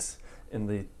mentioned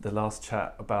in the last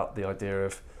chat about the idea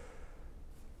of,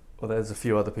 well, there's a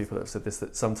few other people that have said this,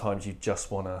 that sometimes you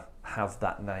just want to have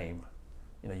that name.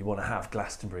 You want to have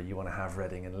Glastonbury, you want to have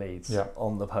Reading and Leeds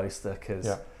on the poster, because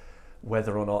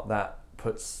whether or not that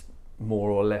puts more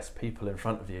or less people in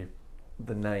front of you,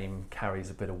 the name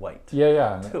carries a bit of weight to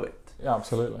it. Yeah,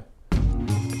 absolutely.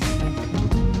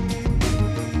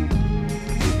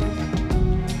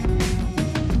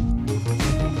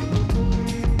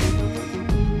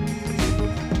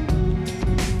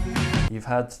 You've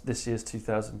had this year's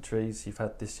 2000 Trees, you've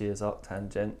had this year's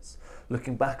Arctangents.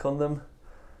 Looking back on them,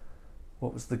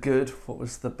 what was the good? What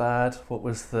was the bad? What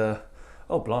was the,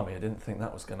 oh blimey, I didn't think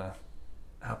that was going to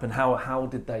happen. How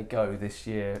did they go this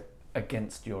year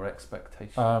against your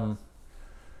expectations? I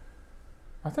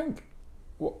think,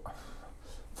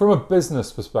 from a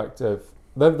business perspective,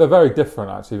 they're very different,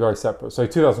 actually, very separate. So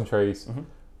 2000 Trees,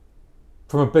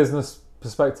 from a business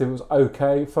perspective, it was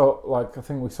okay. Felt like, I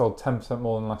think we sold 10%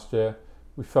 more than last year.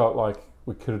 We felt like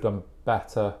we could have done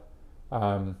better.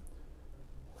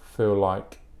 Feel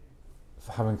like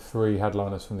having 3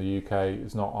 headliners from the UK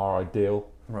is not our ideal.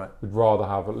 Right. We'd rather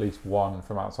have at least one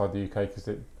from outside the UK, because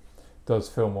it does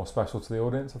feel more special to the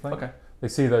audience, I think. Okay. They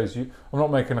see those. I'm not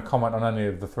making a comment on any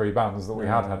of the 3 bands that we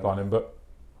had headlining, but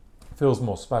it feels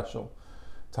more special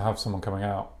to have someone coming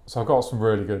out. So I've got some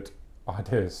really good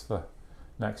ideas for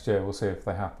next year. We'll see if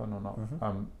they happen or not.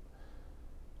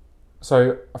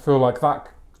 So I feel like that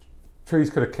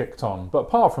Trees could have kicked on, but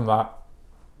apart from that,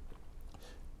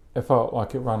 it felt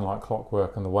like it ran like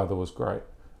clockwork, and the weather was great,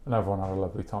 and everyone had a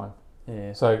lovely time.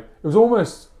 Yeah. So it was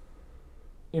almost,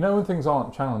 when things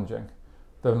aren't challenging,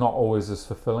 they're not always as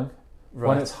fulfilling. Right.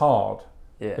 When it's hard,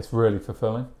 it's really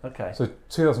fulfilling. Okay. So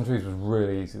 2000 Trees was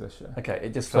really easy this year. Okay,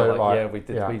 it just felt like we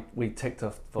did. Yeah. We ticked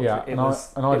off. Yeah, it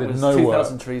I did no 2000 work.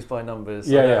 2000 Trees by numbers.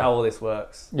 Yeah, I know how all this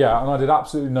works. Yeah, and I did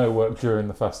absolutely no work during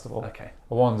the festival. Okay.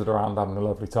 I wandered around having a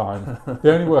lovely time.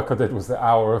 The only work I did was the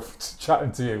hour of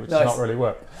chatting to you, which is not really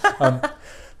work. And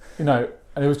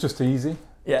it was just easy.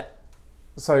 Yeah.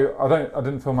 So I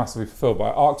didn't feel massively fulfilled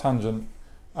by it. Arctangent,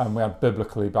 we had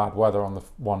biblically bad weather on the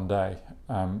one day.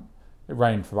 It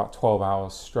rained for about 12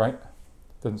 hours straight,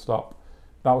 didn't stop.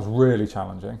 That was really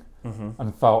challenging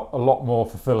and felt a lot more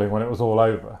fulfilling when it was all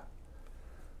over.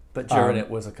 But during it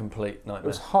was a complete nightmare. It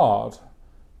was hard,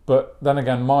 but then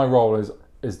again, my role is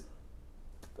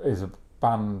a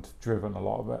band driven, a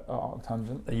lot of it at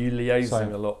Arctangent. Are you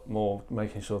liaising a lot more,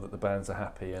 making sure that the bands are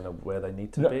happy and are where they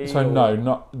need to be?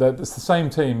 So it's the same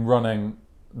team running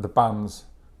the bands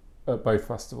at both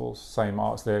festivals, same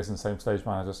arts liaison, same stage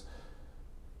managers.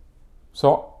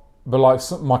 So, but like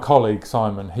my colleague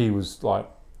Simon, he was like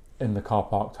in the car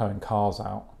park towing cars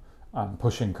out and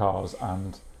pushing cars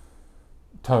and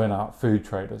towing out food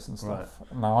traders and stuff.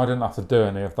 Right. Now I didn't have to do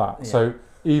any of that. Yeah. So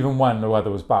even when the weather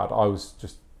was bad, I was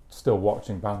just still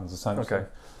watching bands essentially. Okay.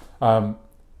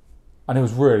 And it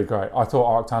was really great. I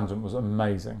thought Arctangent was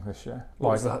amazing this year.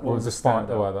 What was despite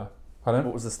the weather. Pardon?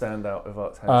 What was the standout of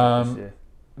Arctangent this year?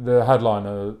 The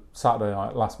headliner Saturday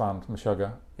night, last band,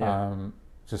 Meshuggah. Yeah.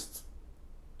 Just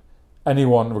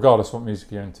anyone, regardless of what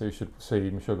music you're into, should see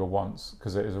Meshuggah once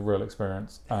because it is a real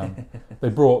experience. They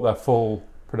brought their full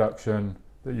production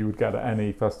that you would get at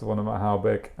any festival, no matter how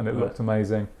big, and it looked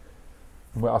amazing.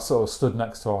 I sort of stood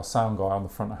next to our sound guy on the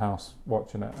front of the house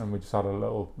watching it, and we just had a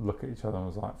little look at each other and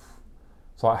was like,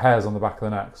 it's like hairs on the back of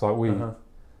the neck. It's like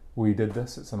we did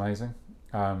this. It's amazing.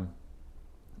 It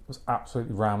was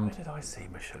absolutely rammed. Where did I see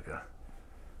Meshuggah?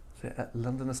 Was it at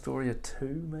London Astoria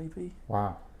 2 maybe?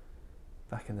 Wow.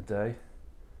 Back in the day.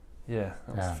 Yeah,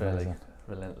 that was fairly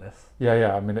relentless.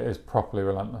 Yeah. I mean, it is properly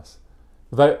relentless.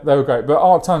 They were great, but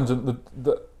Arctangent,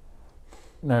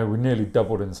 we nearly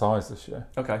doubled in size this year.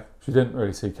 Okay. Which we didn't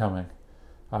really see coming.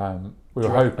 We were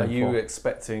hoping. Are you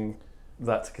expecting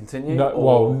that to continue? No,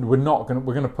 well, we're not going.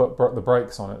 We're going to put the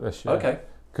brakes on it this year. Okay.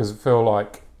 Because I feel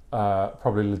like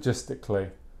probably logistically,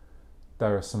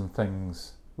 there are some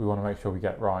things we want to make sure we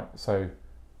get right. So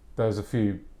there's a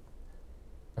few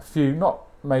not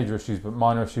major issues, but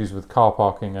minor issues with car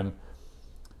parking and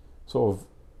sort of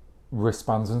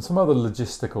wristbands and some other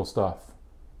logistical stuff,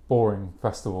 boring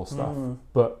festival stuff.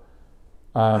 But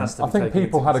I think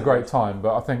people had a great time,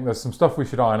 but I think there's some stuff we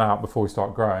should iron out before we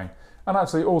start growing. And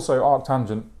actually also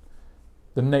Arctangent,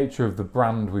 the nature of the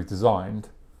brand we've designed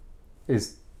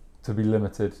is to be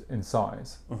limited in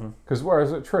size. Because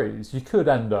whereas at Trees, you could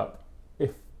end up,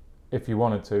 if you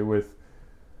wanted to, with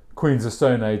Queens of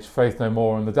Stone Age, Faith No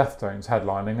More and the Deftones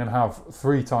headlining and have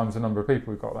 3 times the number of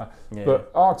people we've got there. Yeah.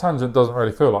 But Arctangent doesn't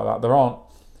really feel like that.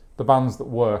 The bands that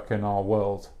work in our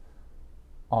world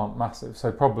aren't massive.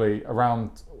 So probably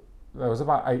there was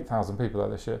about 8,000 people there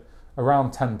this year.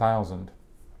 Around 10,000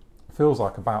 feels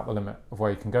like about the limit of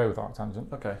where you can go with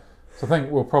Arctangent. Okay. So I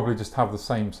think we'll probably just have the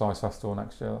same size festival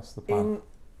next year. That's the plan.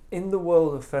 In the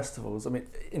world of festivals, I mean,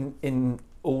 in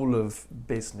all of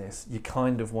business, you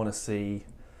kind of want to see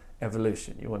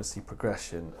evolution, you want to see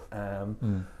progression.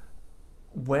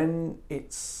 When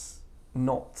it's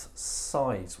not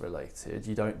size related,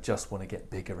 you don't just want to get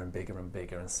bigger and bigger and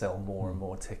bigger and sell more and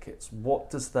more tickets. What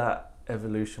does that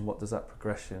evolution, what does that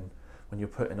progression when you're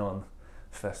putting on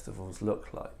festivals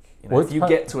look like? You know, if you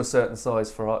get to a certain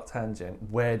size for Arctangent,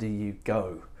 where do you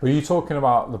go? Are you talking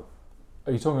about the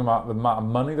amount of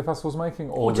money the festival's making,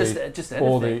 or just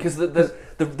anything? Because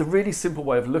the really simple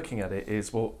way of looking at it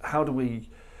is, well, how do we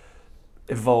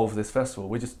evolve this festival?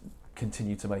 We just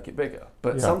continue to make it bigger.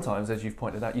 But sometimes, as you've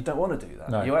pointed out, you don't want to do that.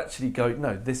 No. You actually go,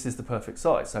 no, this is the perfect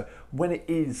size. So when it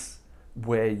is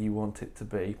where you want it to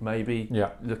be, maybe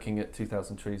looking at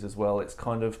 2,000 Trees as well, it's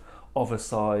kind of a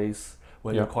size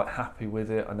where you're quite happy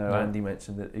with it. I know Andy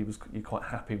mentioned that you're quite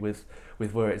happy with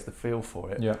where it's the feel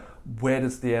for it. Yeah. Where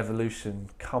does the evolution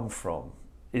come from?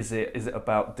 Is it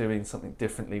about doing something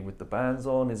differently with the bands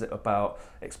on? Is it about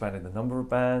expanding the number of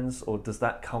bands, or does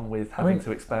that come with having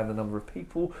to expand the number of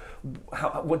people?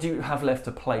 What do you have left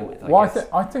to play with?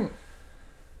 I think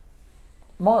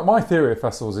my theory of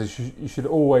festivals is you should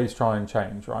always try and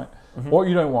change, right? What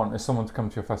you don't want is someone to come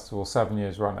to your festival 7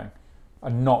 years running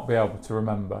and not be able to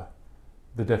remember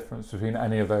the difference between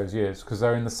any of those years, because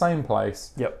they're in the same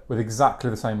place with exactly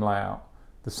the same layout,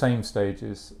 the same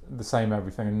stages, the same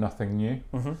everything, and nothing new.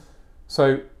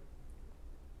 So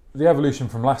the evolution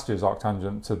from last year's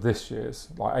Arctangent to this year's,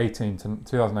 like 2018,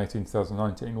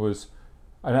 2019, was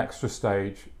an extra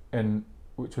stage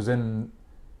which was in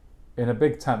a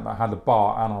big tent that had a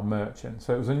bar and our merch in.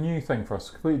 So it was a new thing for us,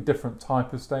 a completely different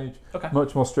type of stage,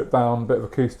 much more stripped down, bit of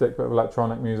acoustic, bit of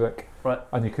electronic music,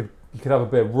 and you could have a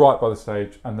beer right by the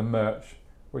stage, and the merch,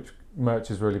 which merch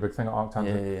is a really big thing at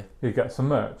Arctangent. You get some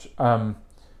merch.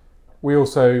 We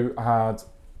also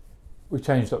we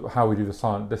changed up how we do the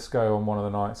silent disco on one of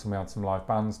the nights, and we had some live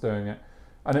bands doing it,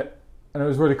 and it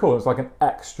was really cool. It was like an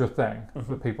extra thing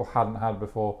that people hadn't had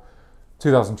before.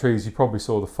 2000 Trees, you probably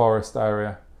saw the forest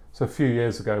area. So a few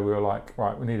years ago, we were like,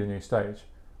 right, we need a new stage.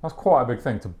 That's quite a big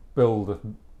thing to build a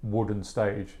wooden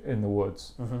stage in the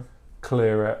woods,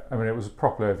 clear it. I mean, it was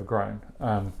properly overgrown.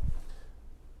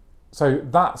 So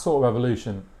that sort of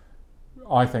evolution,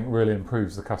 I think, really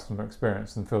improves the customer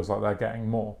experience and feels like they're getting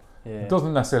more. Yeah. It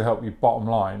doesn't necessarily help you bottom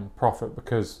line profit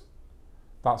because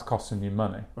that's costing you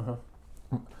money.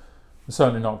 It's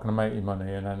certainly not going to make you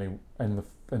money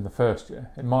in the first year.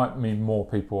 It might mean more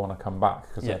people want to come back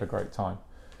because they had a great time.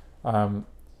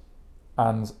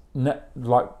 And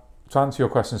to answer your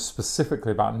question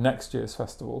specifically about next year's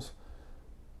festivals,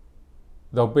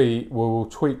 we'll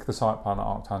tweak the site plan at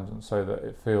Arctangent so that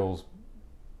it feels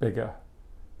bigger,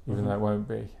 even though it won't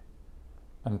be,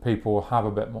 and people will have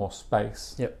a bit more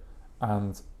space.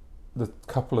 And the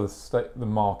couple of the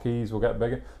marquees will get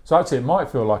bigger. So actually, it might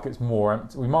feel like it's more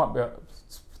empty.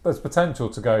 There's potential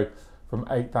to go from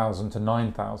 8,000 to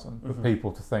 9,000 for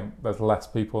people to think there's less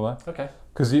people there. Okay.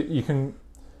 Because you can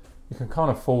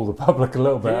kind of fool the public a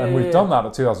little bit, and we've done that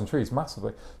at 2000 Trees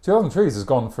massively. 2000 Trees has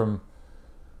gone from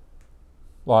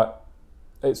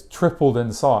it's tripled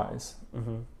in size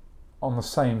on the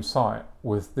same site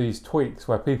with these tweaks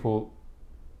where people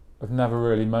have never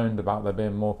really moaned about there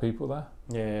being more people there.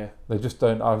 They just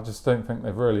don't. I just don't think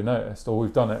they've really noticed, or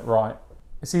we've done it right.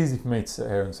 It's easy for me to sit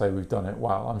here and say we've done it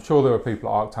well. I'm sure there were people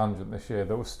at Arctangent this year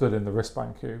that were stood in the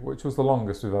wristband queue, which was the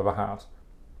longest we've ever had.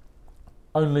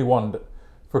 Only one,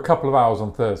 for a couple of hours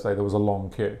on Thursday, there was a long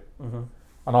queue, and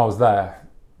I was there.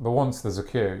 But once there's a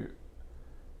queue,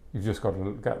 you've just got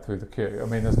to get through the queue. I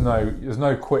mean, there's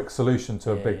no quick solution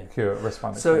to a big queue at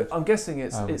wristband. So I'm guessing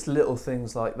it's little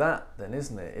things like that, then,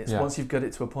 isn't it? It's once you've got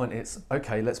it to a point, it's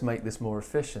okay. Let's make this more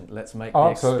efficient. Let's make the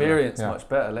experience much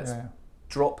better. Let's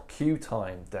drop queue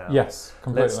time down. Yes,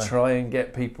 completely. Let's try and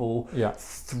get people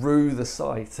through the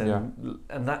site and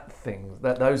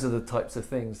those are the types of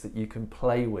things that you can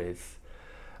play with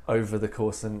over the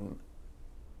course and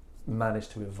manage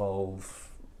to evolve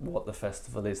what the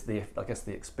festival is, the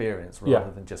experience,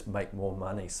 rather than just make more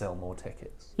money, sell more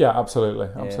tickets. Yeah, absolutely.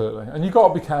 And you've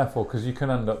got to be careful because you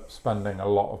can end up spending a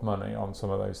lot of money on some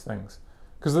of those things.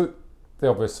 Because the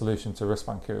obvious solution to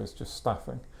wristband queue is just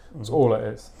staffing. That's all it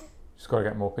is. Just got to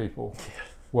get more people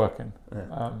working.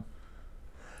 But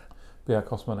it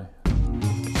costs money.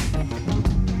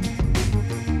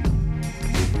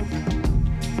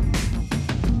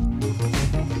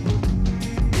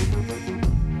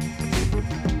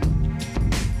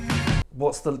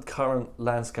 What's the current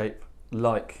landscape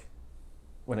like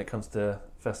when it comes to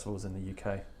festivals in the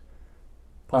UK?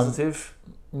 Positive?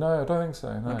 No, I don't think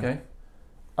so. No. Okay.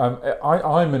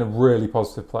 I'm in a really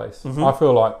positive place. I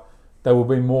feel like there will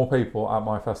be more people at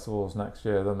my festivals next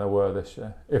year than there were this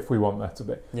year, if we want there to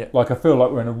be. I feel like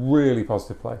we're in a really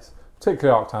positive place,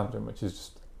 particularly Arctangent, which is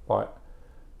just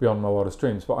beyond my wildest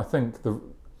dreams. But I think the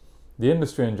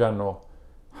industry in general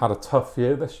had a tough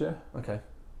year this year. Okay.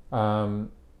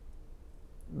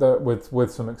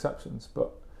 With some exceptions, but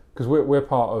because we're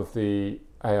part of the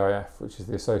AIF, which is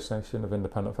the Association of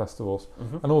Independent Festivals,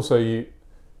 and also you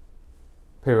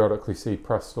periodically see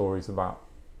press stories about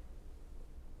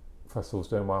festivals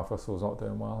doing well, festivals not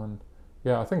doing well, and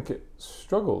I think it's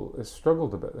struggled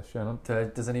a bit this year.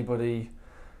 Does anybody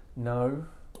know?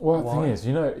 Well, the thing is,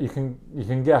 you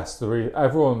can guess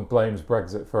everyone blames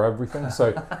Brexit for everything,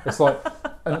 so it's like.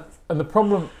 And the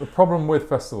problem with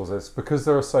festivals is because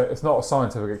it's not a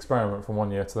scientific experiment from one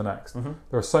year to the next. There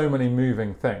are so many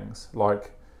moving things,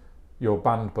 like your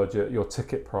band budget, your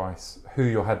ticket price, who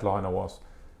your headliner was,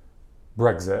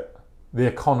 Brexit, the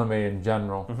economy in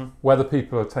general, whether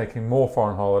people are taking more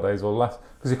foreign holidays or less,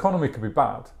 because the economy could be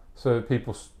bad, so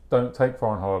people don't take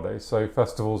foreign holidays, so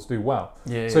festivals do well.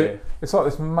 It's like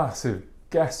this massive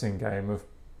guessing game of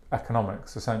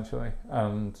economics, essentially,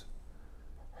 and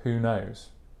who knows?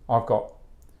 I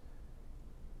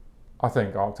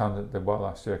think Arctangent did well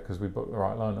last year because we booked the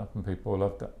right lineup and people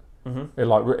loved it.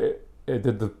 It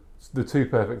did the two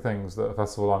perfect things that a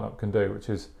festival lineup can do, which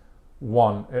is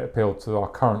one, it appealed to our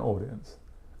current audience,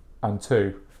 and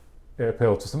two, it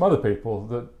appealed to some other people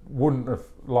that wouldn't have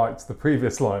liked the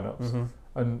previous lineups,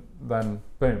 and then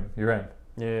boom, you're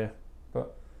in.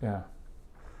 But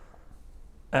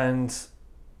and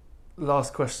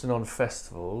last question on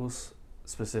festivals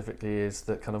specifically is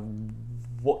that kind of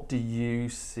what do you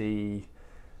see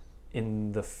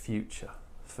in the future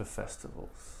for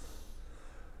festivals?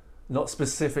 Not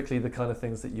specifically the kind of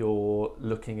things that you're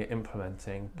looking at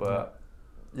implementing, but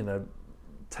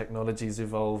technology's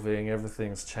evolving,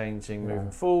 everything's changing,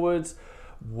 moving forwards.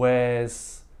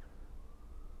 Where's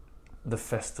the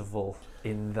festival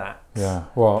in that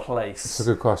place? It's a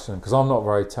good question because I'm not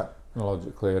very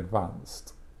technologically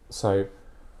advanced. So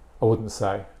I wouldn't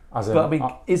say. As in, but I mean,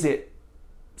 is it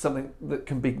something that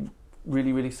can be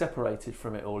really, really separated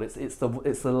from it all? It's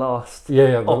the last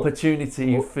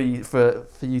opportunity for you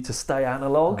to stay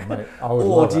analog,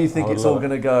 or do you think it's all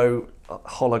going to go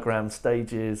hologram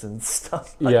stages and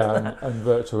stuff? Like that? And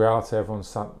virtual reality.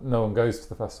 No one goes to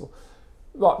the festival.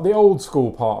 Like the old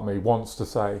school part of me wants to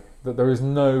say that there is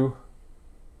no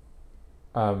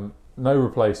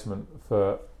replacement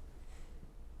for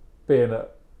being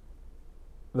at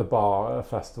the bar at a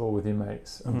festival with your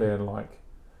mates and being like,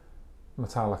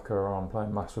 Metallica are on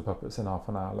playing Master of Puppets in half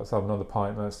an hour, let's have another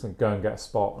pint, let's go and get a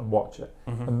spot and watch it.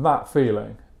 And that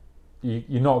feeling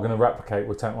you're not going to replicate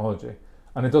with technology,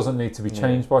 and it doesn't need to be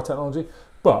changed by technology.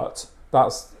 But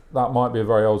that might be a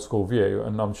very old school view,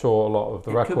 and I'm sure a lot of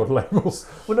the record labels.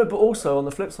 Well, no, but also on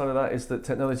the flip side of that is that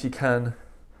technology can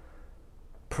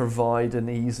provide an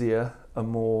easier,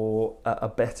 a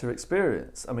better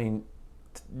experience. I mean,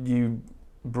 you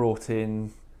brought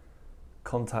in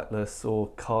contactless or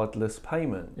cardless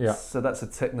payments, so that's a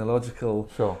technological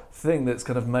thing that's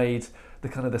kind of made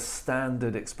the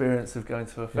standard experience of going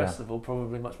to a festival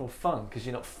probably much more fun, because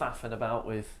you're not faffing about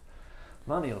with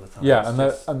money all the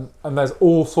time. And there's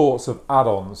all sorts of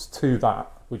add-ons to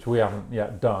that which we haven't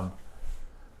yet done,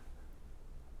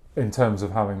 in terms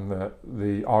of having the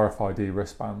RFID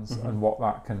wristbands and what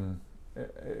that can.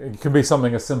 It can be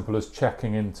something as simple as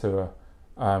checking into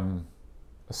a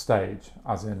stage,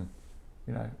 as in,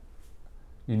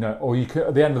 or you could,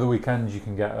 at the end of the weekend, you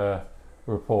can get a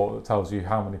report that tells you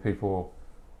how many people,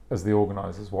 as the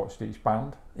organisers, watched each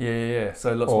band.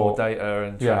 So lots more data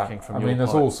and tracking from your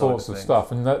there's all sorts of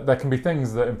stuff, and there can be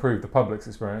things that improve the public's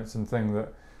experience and things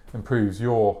that improves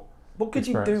your What could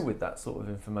experience. you do with that sort of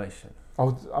information?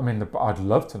 I'd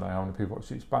love to know how many people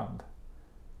watch each band.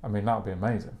 I mean, that would be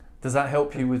amazing. Does that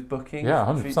help you with booking? Yeah,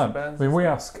 100%. Future bands? I mean, we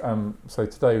ask. So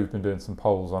today we've been doing some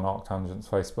polls on Arctangent's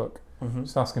Facebook,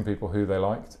 just asking people who they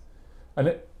liked,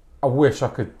 and I wish I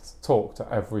could talk to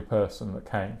every person that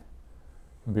came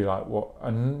and be like, what,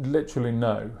 and literally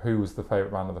know who was the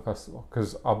favourite band of the festival,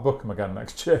 because I'll book them again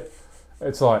next year.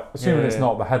 It's like, assuming it's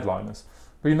not the headliners,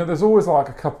 but there's always like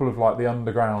a couple of like the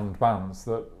underground bands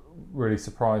that really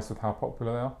surprised with how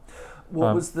popular they are.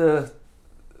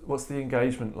 What's the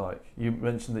engagement like? You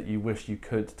mentioned that you wish you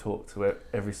could talk to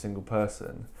every single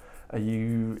person.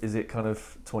 Is it kind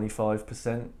of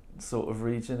 25% sort of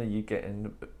region? Are you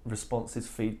getting responses,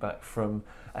 feedback from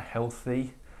a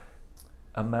healthy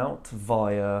amount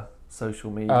via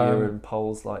social media and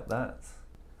polls like that?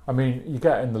 I mean, you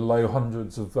get in the low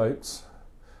hundreds of votes.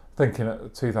 Thinking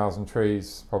at 2,000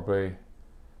 Trees probably,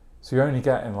 so you're only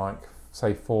getting like,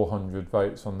 say, 400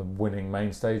 votes on the winning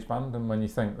main stage band, and when you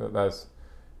think that there's,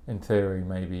 in theory,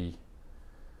 maybe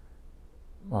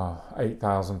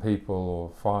 8,000 people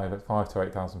or 5 to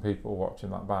 8,000 people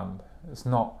watching that band, it's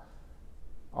not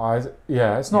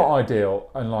ideal.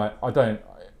 And like,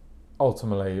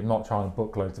 ultimately, I'm not trying to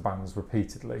book loads of bands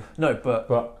repeatedly. No,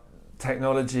 but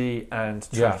technology and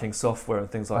tracking software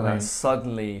and things like that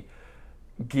suddenly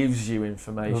gives you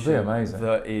information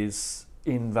that is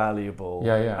invaluable.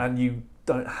 And you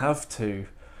don't have to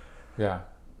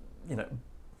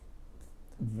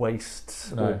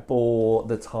waste or bore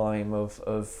the time of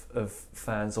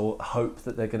fans, or hope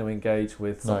that they're going to engage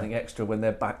with something extra when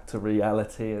they're back to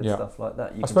reality and stuff like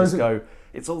that. You can just go,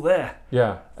 it's all there.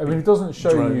 I mean, it doesn't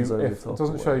show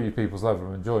you people's level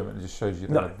of enjoyment, it just shows you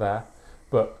they're there.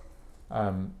 But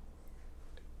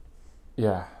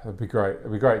it'd be great.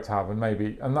 It'd be great to have, and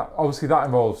that obviously that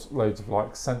involves loads of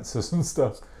like sensors and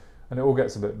stuff, and it all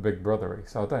gets a bit Big Brothery.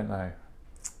 So I don't know,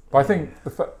 but I think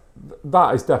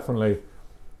that is definitely.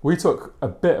 We took a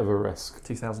bit of a risk.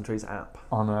 2,000 Trees app.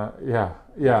 On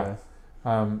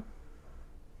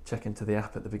check into the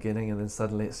app at the beginning, and then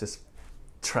suddenly it's just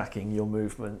tracking your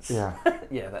movements. Yeah,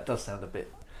 that does sound a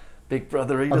bit Big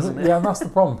Brothery, doesn't it? Yeah, and that's the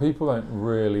problem. People don't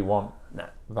really want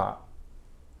that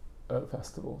at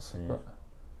festivals,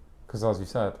 because as you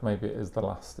said, maybe it is the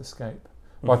last escape.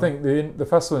 But I think the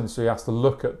festival industry has to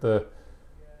look at the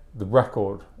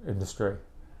record industry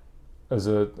as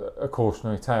a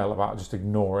cautionary tale about just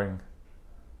ignoring,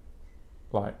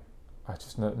 like,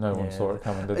 no one saw it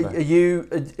coming, did they?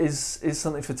 Is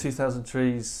something for 2,000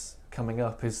 Trees coming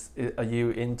up? Are you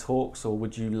in talks, or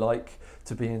would you like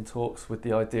to be in talks with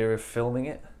the idea of filming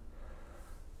it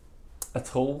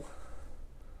at all?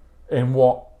 In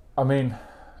what? I mean,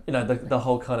 the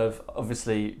whole kind of,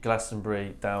 obviously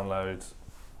Glastonbury, Download,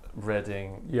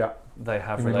 Reading. They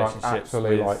have relationships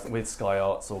with Sky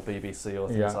Arts or BBC or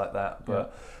things like that,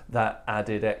 but that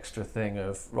added extra thing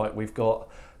of, right, we've got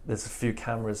there's a few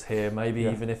cameras here, maybe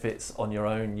even if it's on your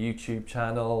own YouTube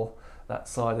channel, that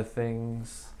side of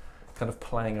things, kind of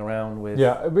playing around with.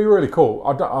 Yeah, it'd be really cool.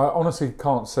 I honestly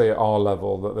can't see at our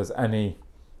level that there's any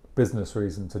business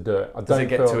reason to do it. Does it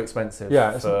get too expensive?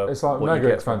 Yeah, it's like mega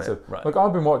expensive. Right. Look,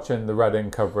 I've been watching the Reading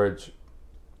coverage,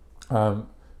 and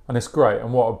it's great.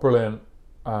 And what a brilliant,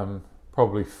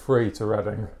 probably free to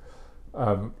Reading,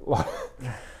 like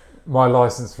my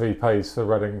license fee pays for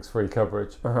Reading's free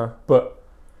coverage.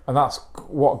 And that's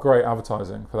what great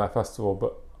advertising for their festival.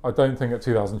 But I don't think at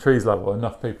 2000 Trees level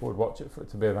enough people would watch it for it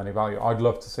to be of any value. I'd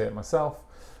love to see it myself,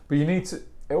 but it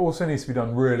also needs to be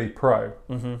done really pro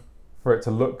for it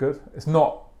to look good. It's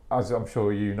not, as I'm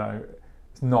sure you know,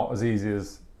 it's not as easy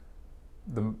as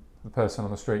the person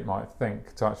on the street might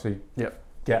think to actually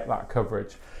get that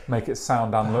coverage, make it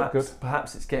sound and look good.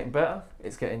 Perhaps it's getting better,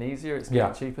 it's getting easier, it's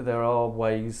getting cheaper. There are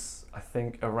ways, I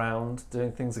think, around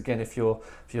doing things. Again, if you're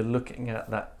looking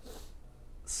at that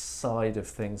side of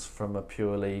things from a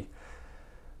purely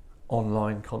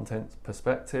online content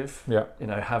perspective,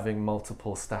 having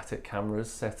multiple static cameras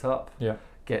set up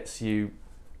gets you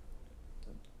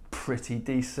pretty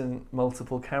decent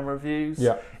multiple camera views.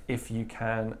 If you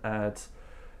can add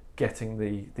getting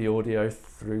the audio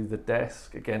through the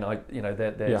desk, again,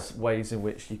 there's ways in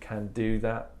which you can do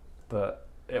that. But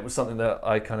it was something that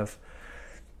I kind of,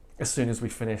 as soon as we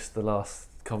finished the last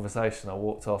conversation, I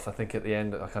walked off. I think at the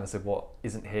end I kind of said, what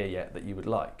isn't here yet that you would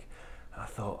like? And I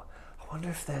thought, I wonder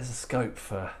if there's a scope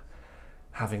for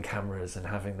having cameras and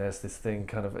there's this thing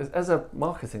kind of as a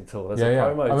marketing tool, as a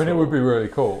promo tool. I mean, it would be really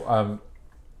cool.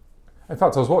 In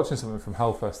fact, I was watching something from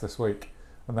Hellfest this week,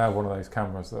 and they have one of those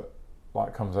cameras that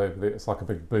like comes over it's like a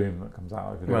big boom that comes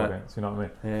out over the audience, you know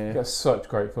what I mean? You get such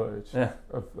great footage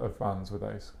of bands with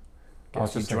those. I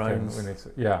was just thinking we need to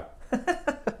it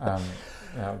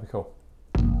would be cool.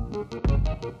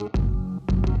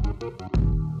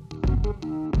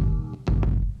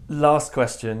 Last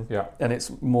question, and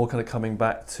it's more kind of coming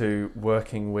back to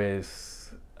working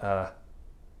with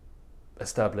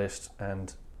established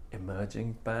and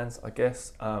emerging bands, I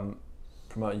guess.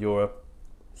 You're a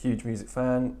huge music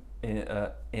fan in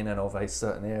and of a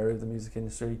certain area of the music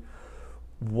industry.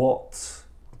 What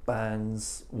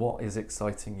is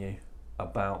exciting you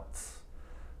about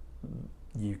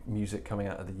music coming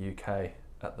out of the UK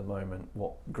at the moment?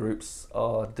 What groups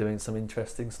are doing some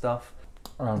interesting stuff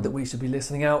that we should be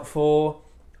listening out for?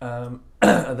 Are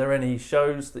there any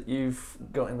shows that you've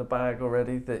got in the bag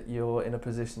already that you're in a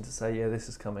position to say, this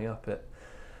is coming up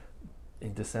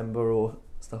in December or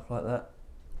stuff like that?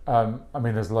 I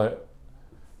mean, there's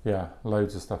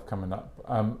loads of stuff coming up.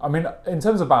 I mean, in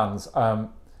terms of bands,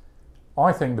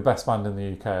 I think the best band in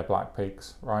the UK are Black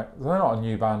Peaks, right? They're not a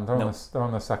new band. They're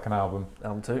on their second album.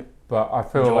 Album 2. But I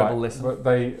feel enjoyable like listen.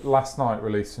 They last night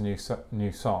released a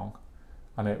new song,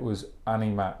 and it was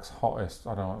Annie Mac's hottest,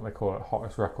 I don't know what they call it,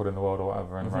 hottest record in the world or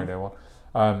whatever in Radio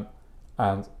 1.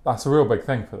 And that's a real big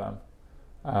thing for them.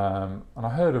 And I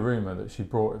heard a rumour that she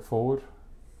brought it forward,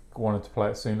 wanted to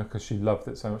play it sooner because she loved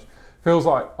it so much.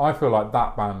 I feel like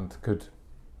that band could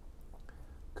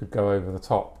go over the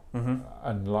top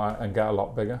and get a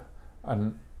lot bigger,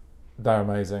 and they're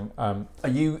amazing. Are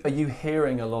you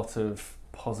hearing a lot of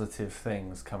positive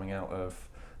things coming out of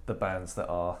the bands that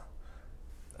are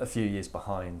a few years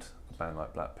behind a band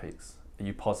like Black Peaks? Are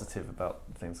you positive about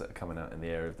things that are coming out in the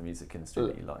area of the music industry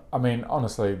that you like? I mean,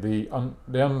 honestly, the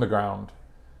underground,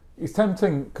 it's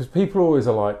tempting because people always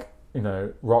are like,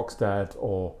 rock's dead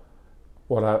or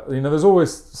whatever. There's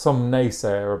always some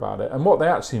naysayer about it, and what they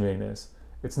actually mean is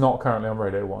it's not currently on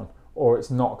Radio 1 or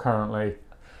it's not currently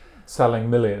selling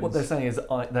millions. What they're saying is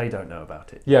they don't know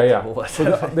about it.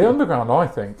 But the underground, I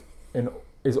think,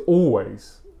 is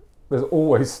always, there's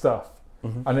always stuff,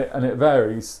 and it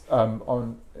varies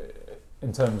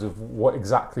in terms of where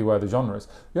the genre is.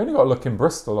 You only got to look in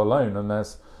Bristol alone, and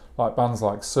there's like bands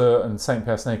like Sir and St.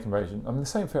 Pierre Snake Invasion. I mean, the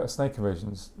St. Pierre Snake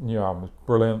Invasion's new album was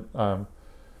brilliant.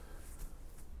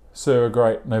 Sir are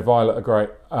great. No Violet are great.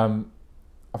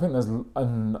 I think there's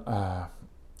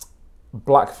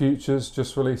Black Futures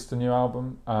just released a new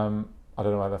album. I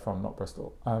don't know where they're from, not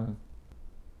Bristol.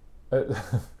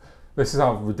 This is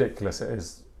how ridiculous it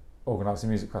is organising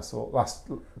a music festival.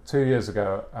 2 years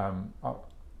ago,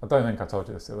 I don't think I told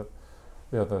you this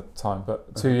the other time,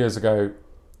 but 2 years ago,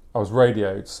 I was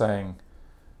radioed saying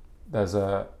there's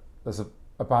a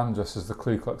band dressed as the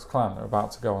Ku Klux Klan. They're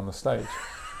about to go on the stage.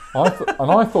 I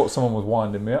thought someone was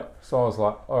winding me up, so I was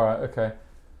like, all right, okay,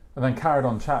 and then carried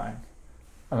on chatting.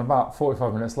 And about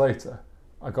 45 minutes later,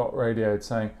 I got radioed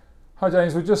saying, "Hi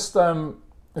James, we're just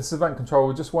it's event control.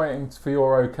 We're just waiting for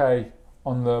your okay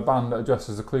on the band that are dressed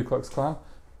as the Ku Klux Klan."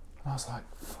 And I was like,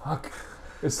 fuck,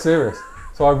 it's serious.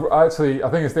 So I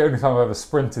think it's the only time I've ever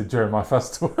sprinted during my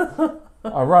festival.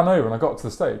 I ran over and I got to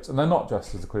the stage, and they're not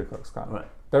dressed as the Ku Klux Klan. Right.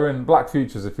 They're in Black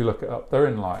Futures, if you look it up. They're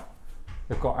in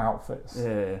they've got outfits.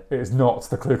 Yeah. It is not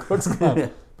the Ku Klux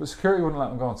Klan. But security wouldn't let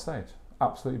them go on stage.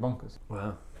 Absolutely bonkers.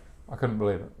 Wow. I couldn't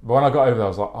believe it. But when I got over there, I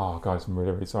was like, oh, guys, I'm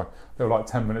really, really sorry. They were like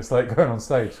 10 minutes late going on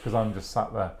stage because I'm just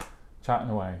sat there chatting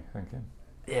away thinking.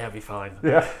 Yeah, I'll be fine.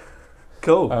 Yeah.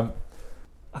 Cool.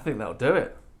 I think that'll do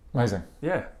it. Amazing.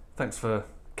 Yeah. Thanks for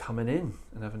coming in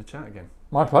and having a chat again.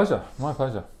 My pleasure. My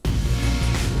pleasure.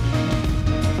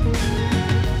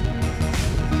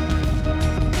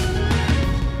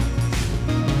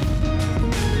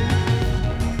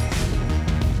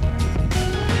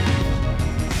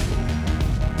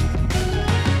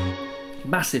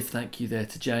 Massive thank you there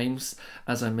to James,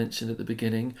 as I mentioned at the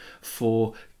beginning,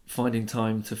 for finding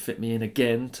time to fit me in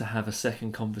again to have a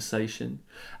second conversation.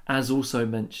 As also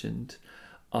mentioned,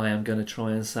 I am going to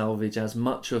try and salvage as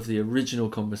much of the original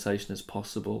conversation as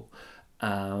possible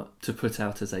to put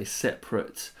out as a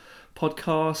separate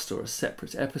podcast or a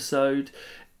separate episode.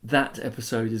 That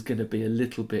episode is going to be a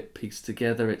little bit pieced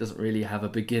together. It doesn't really have a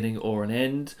beginning or an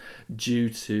end due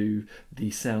to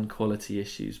the sound quality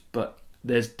issues, but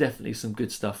there's definitely some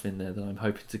good stuff in there that I'm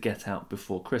hoping to get out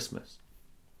before Christmas.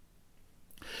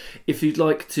 If you'd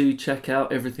like to check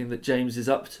out everything that James is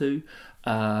up to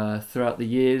throughout the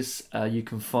years, you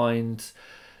can find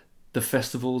the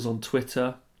festivals on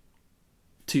Twitter,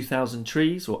 2000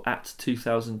 Trees, or at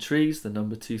 2000 Trees, the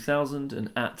number 2000,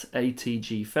 and at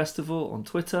ATG Festival on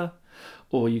Twitter.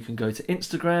 Or you can go to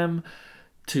Instagram,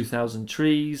 2000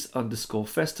 Trees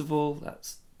 _festival,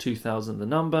 that's 2000 the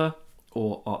number,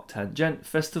 or Arctangent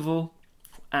Festival,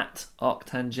 at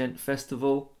Arctangent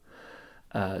Festival,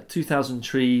 2000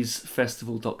 Trees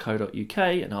Festival.co.uk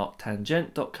and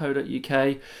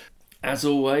arctangent.co.uk. As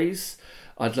always,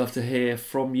 I'd love to hear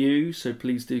from you, so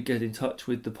please do get in touch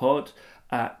with the pod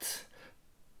at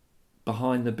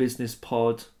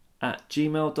behindthebusinesspod at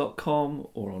gmail.com,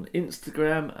 or on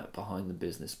Instagram at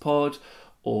behindthebusinesspod,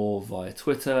 or via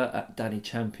Twitter at Danny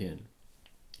Champion.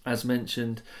 As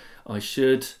mentioned, I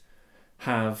should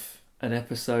have an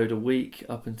episode a week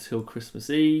up until Christmas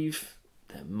Eve.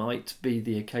 There might be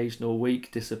the occasional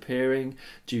week disappearing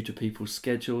due to people's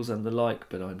schedules and the like,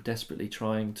 but I'm desperately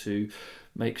trying to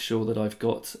make sure that I've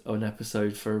got an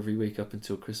episode for every week up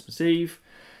until Christmas Eve,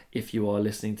 if you are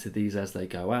listening to these as they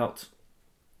go out.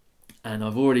 And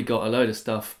I've already got a load of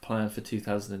stuff planned for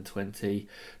 2020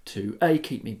 to A,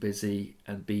 keep me busy,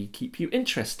 and B, keep you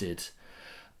interested.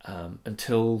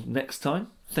 Until next time,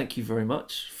 thank you very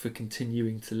much for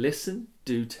continuing to listen.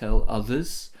 Do tell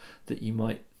others that you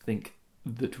might think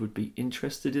that would be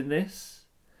interested in this.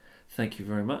 Thank you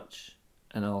very much,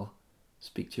 and I'll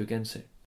speak to you again soon.